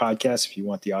get your podcasts if you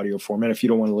want the audio format. If you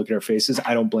don't want to look at our faces,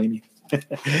 I don't blame you.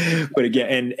 But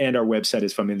again, and our website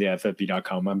is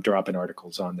familiafb.com. I'm dropping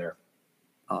articles on there.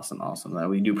 Awesome.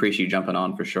 We do appreciate you jumping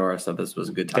on for sure. So this was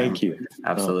a good time. Thank you.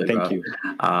 Absolutely. Thank you.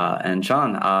 And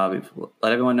Sean,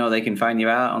 let everyone know they can find you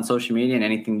out on social media and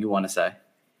anything you want to say.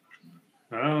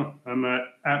 I'm at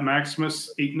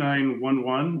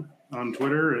Maximus8911 on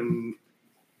Twitter, and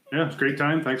yeah, it's a great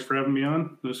time. Thanks for having me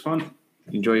on. It was fun.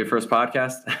 Enjoy your first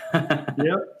podcast.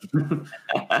 Yep.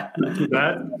 Not too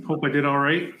bad. Hope I did all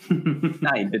right.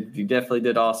 No, you definitely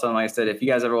did awesome. Like I said, if you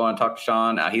guys ever want to talk to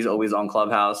Sean, he's always on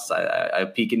Clubhouse. I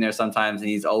peek in there sometimes, and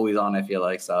he's always on, I feel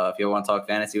like. So if you want to talk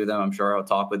fantasy with him, I'm sure he'll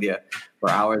talk with you for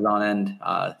hours on end,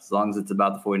 as long as it's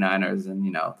about the 49ers and,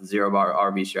 the zero-bar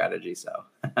RB strategy. So.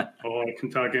 Oh, I can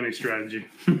talk any strategy.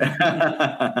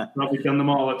 Probably done them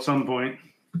all at some point.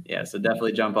 Yeah, so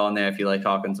definitely jump on there if you like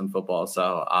talking some football.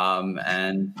 So,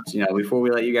 and before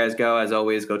we let you guys go, as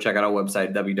always, go check out our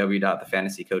website,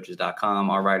 www.thefantasycoaches.com.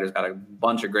 Our writers got a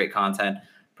bunch of great content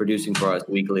producing for us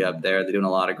weekly up there. They're doing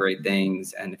a lot of great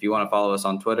things. And if you want to follow us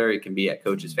on Twitter, it can be at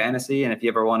Coaches Fantasy. And if you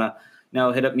ever want to,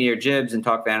 hit up me or Jibs and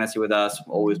talk fantasy with us,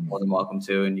 always more than welcome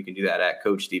to. And you can do that at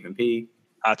Coach Stephen P.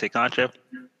 I'll take on, Chip.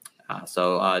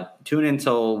 So tune in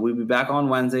till we'll be back on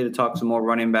Wednesday to talk some more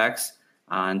running backs.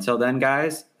 Until then,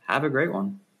 guys, have a great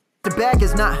one. The bag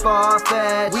is not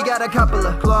far-fetched. We got a couple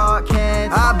of Clark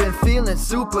Kents. I've been feeling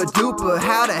super duper.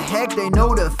 How the heck they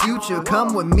know the future?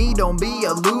 Come with me, don't be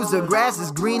a loser. Grass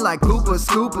is green like Cooper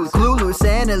Scoopers. Clueless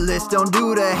analysts don't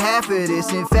do the half of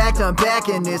this. In fact, I'm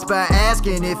backing this by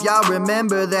asking if y'all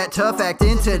remember that tough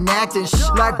acting to acting.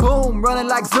 Like boom, running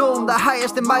like zoom. The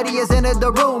highest and mightiest entered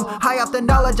the room. High off the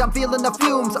knowledge, I'm feeling the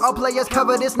fumes. All players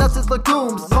cover this nuts as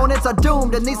legumes. Opponents are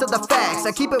doomed, and these are the facts.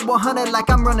 I keep it 100 like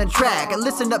I'm running track. And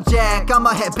listen up, Jack,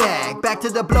 I'ma head back to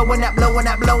the blowing that,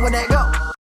 go.